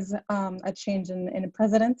there is a change in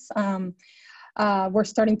presidents. We're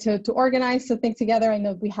starting to organize, to think together. I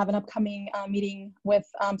know we have an upcoming meeting with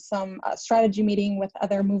some strategy meeting with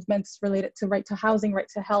other movements related to right to housing, right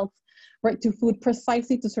to health, right to food,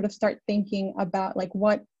 precisely to sort of start thinking about like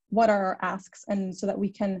what are our asks, and so that we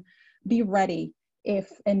can be ready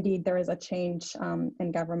if indeed there is a change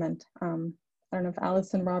in government. I don't know if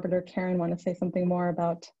Alison, Robert, or Karen want to say something more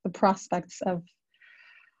about the prospects of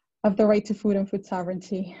the right to food and food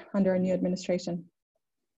sovereignty under a new administration.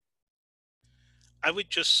 I would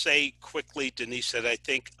just say quickly, Denise, that I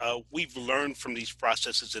think we've learned from these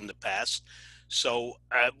processes in the past. So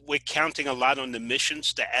we're counting a lot on the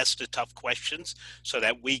missions to ask the tough questions so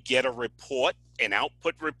that we get a report, an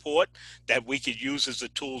output report that we could use as a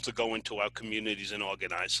tool to go into our communities and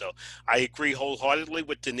organize. So I agree wholeheartedly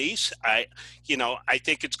with Denise. I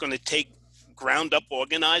think it's going to take ground up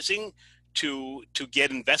organizing to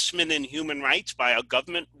get investment in human rights by our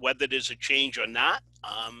government, whether there's a change or not.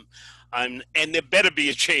 And there better be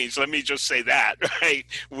a change. Let me just say that, right?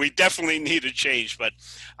 We definitely need a change, but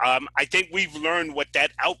I think we've learned what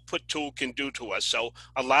that output tool can do to us. So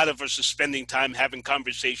a lot of us are spending time having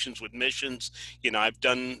conversations with missions. You know, I've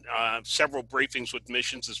done several briefings with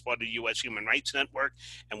missions as part of the U.S. Human Rights Network,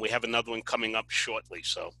 and we have another one coming up shortly.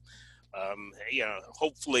 So,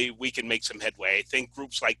 hopefully we can make some headway. I think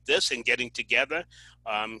groups like this and getting together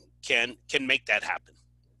can make that happen.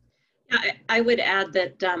 I would add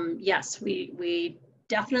that yes, we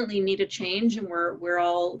definitely need a change, and we're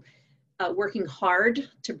all working hard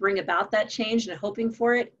to bring about that change and hoping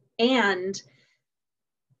for it. And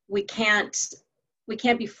we can't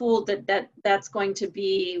be fooled that's going to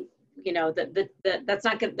be, you know, that's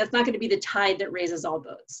not going to be the tide that raises all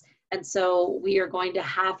boats. And so we are going to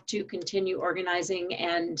have to continue organizing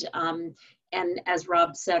and as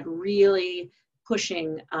Rob said, really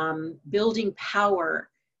pushing, building power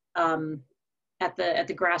at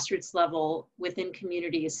the grassroots level within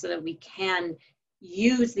communities so that we can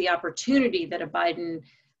use the opportunity that a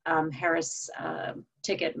Biden-Harris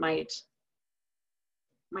ticket might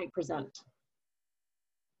present.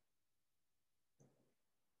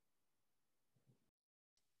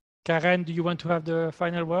 Karen, do you want to have the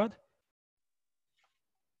final word?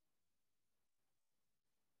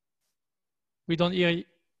 We don't hear you.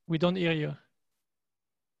 You're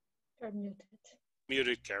muted.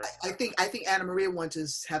 Muted, Karen. I think Anna Maria wants to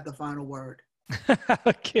have the final word.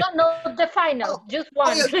 Okay. No, the final, just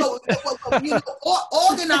one.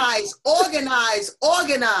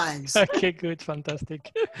 Organize. Okay, good, fantastic.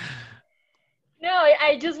 No,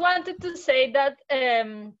 I just wanted to say that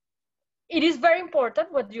it is very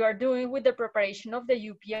important what you are doing with the preparation of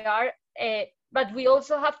the UPR, but we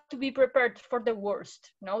also have to be prepared for the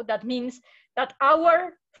worst. No, that means that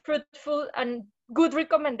our fruitful and good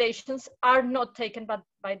recommendations are not taken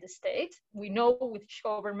by the state. We know which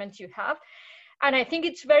government you have. And I think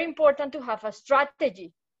it's very important to have a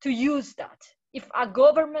strategy to use that. If a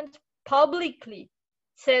government publicly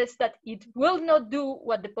says that it will not do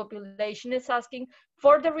what the population is asking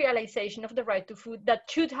for the realization of the right to food that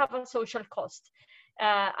should have a social cost.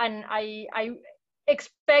 And I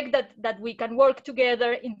expect that we can work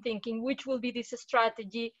together in thinking which will be this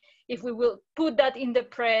strategy, if we will put that in the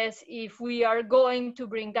press, if we are going to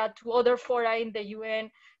bring that to other fora in the UN,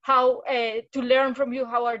 how to learn from you,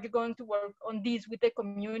 how are you going to work on this with the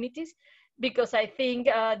communities? Because I think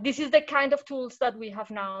this is the kind of tools that we have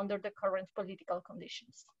now under the current political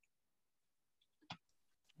conditions.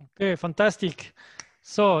 Okay, fantastic.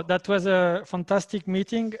 So that was a fantastic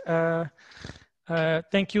meeting.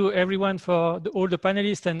 Thank you everyone for all the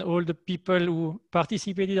panelists and all the people who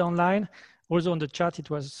participated online. Also on the chat, it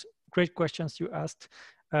was great questions you asked.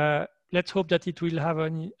 Let's hope that it will have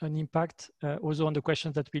an impact also on the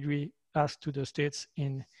questions that will be asked to the states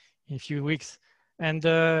in a few weeks. And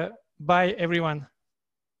bye everyone.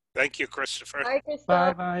 Thank you, Christopher. Bye, Christoph.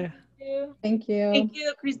 Bye bye. Thank you. Thank you. Thank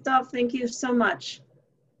you, Christoph. Thank you so much.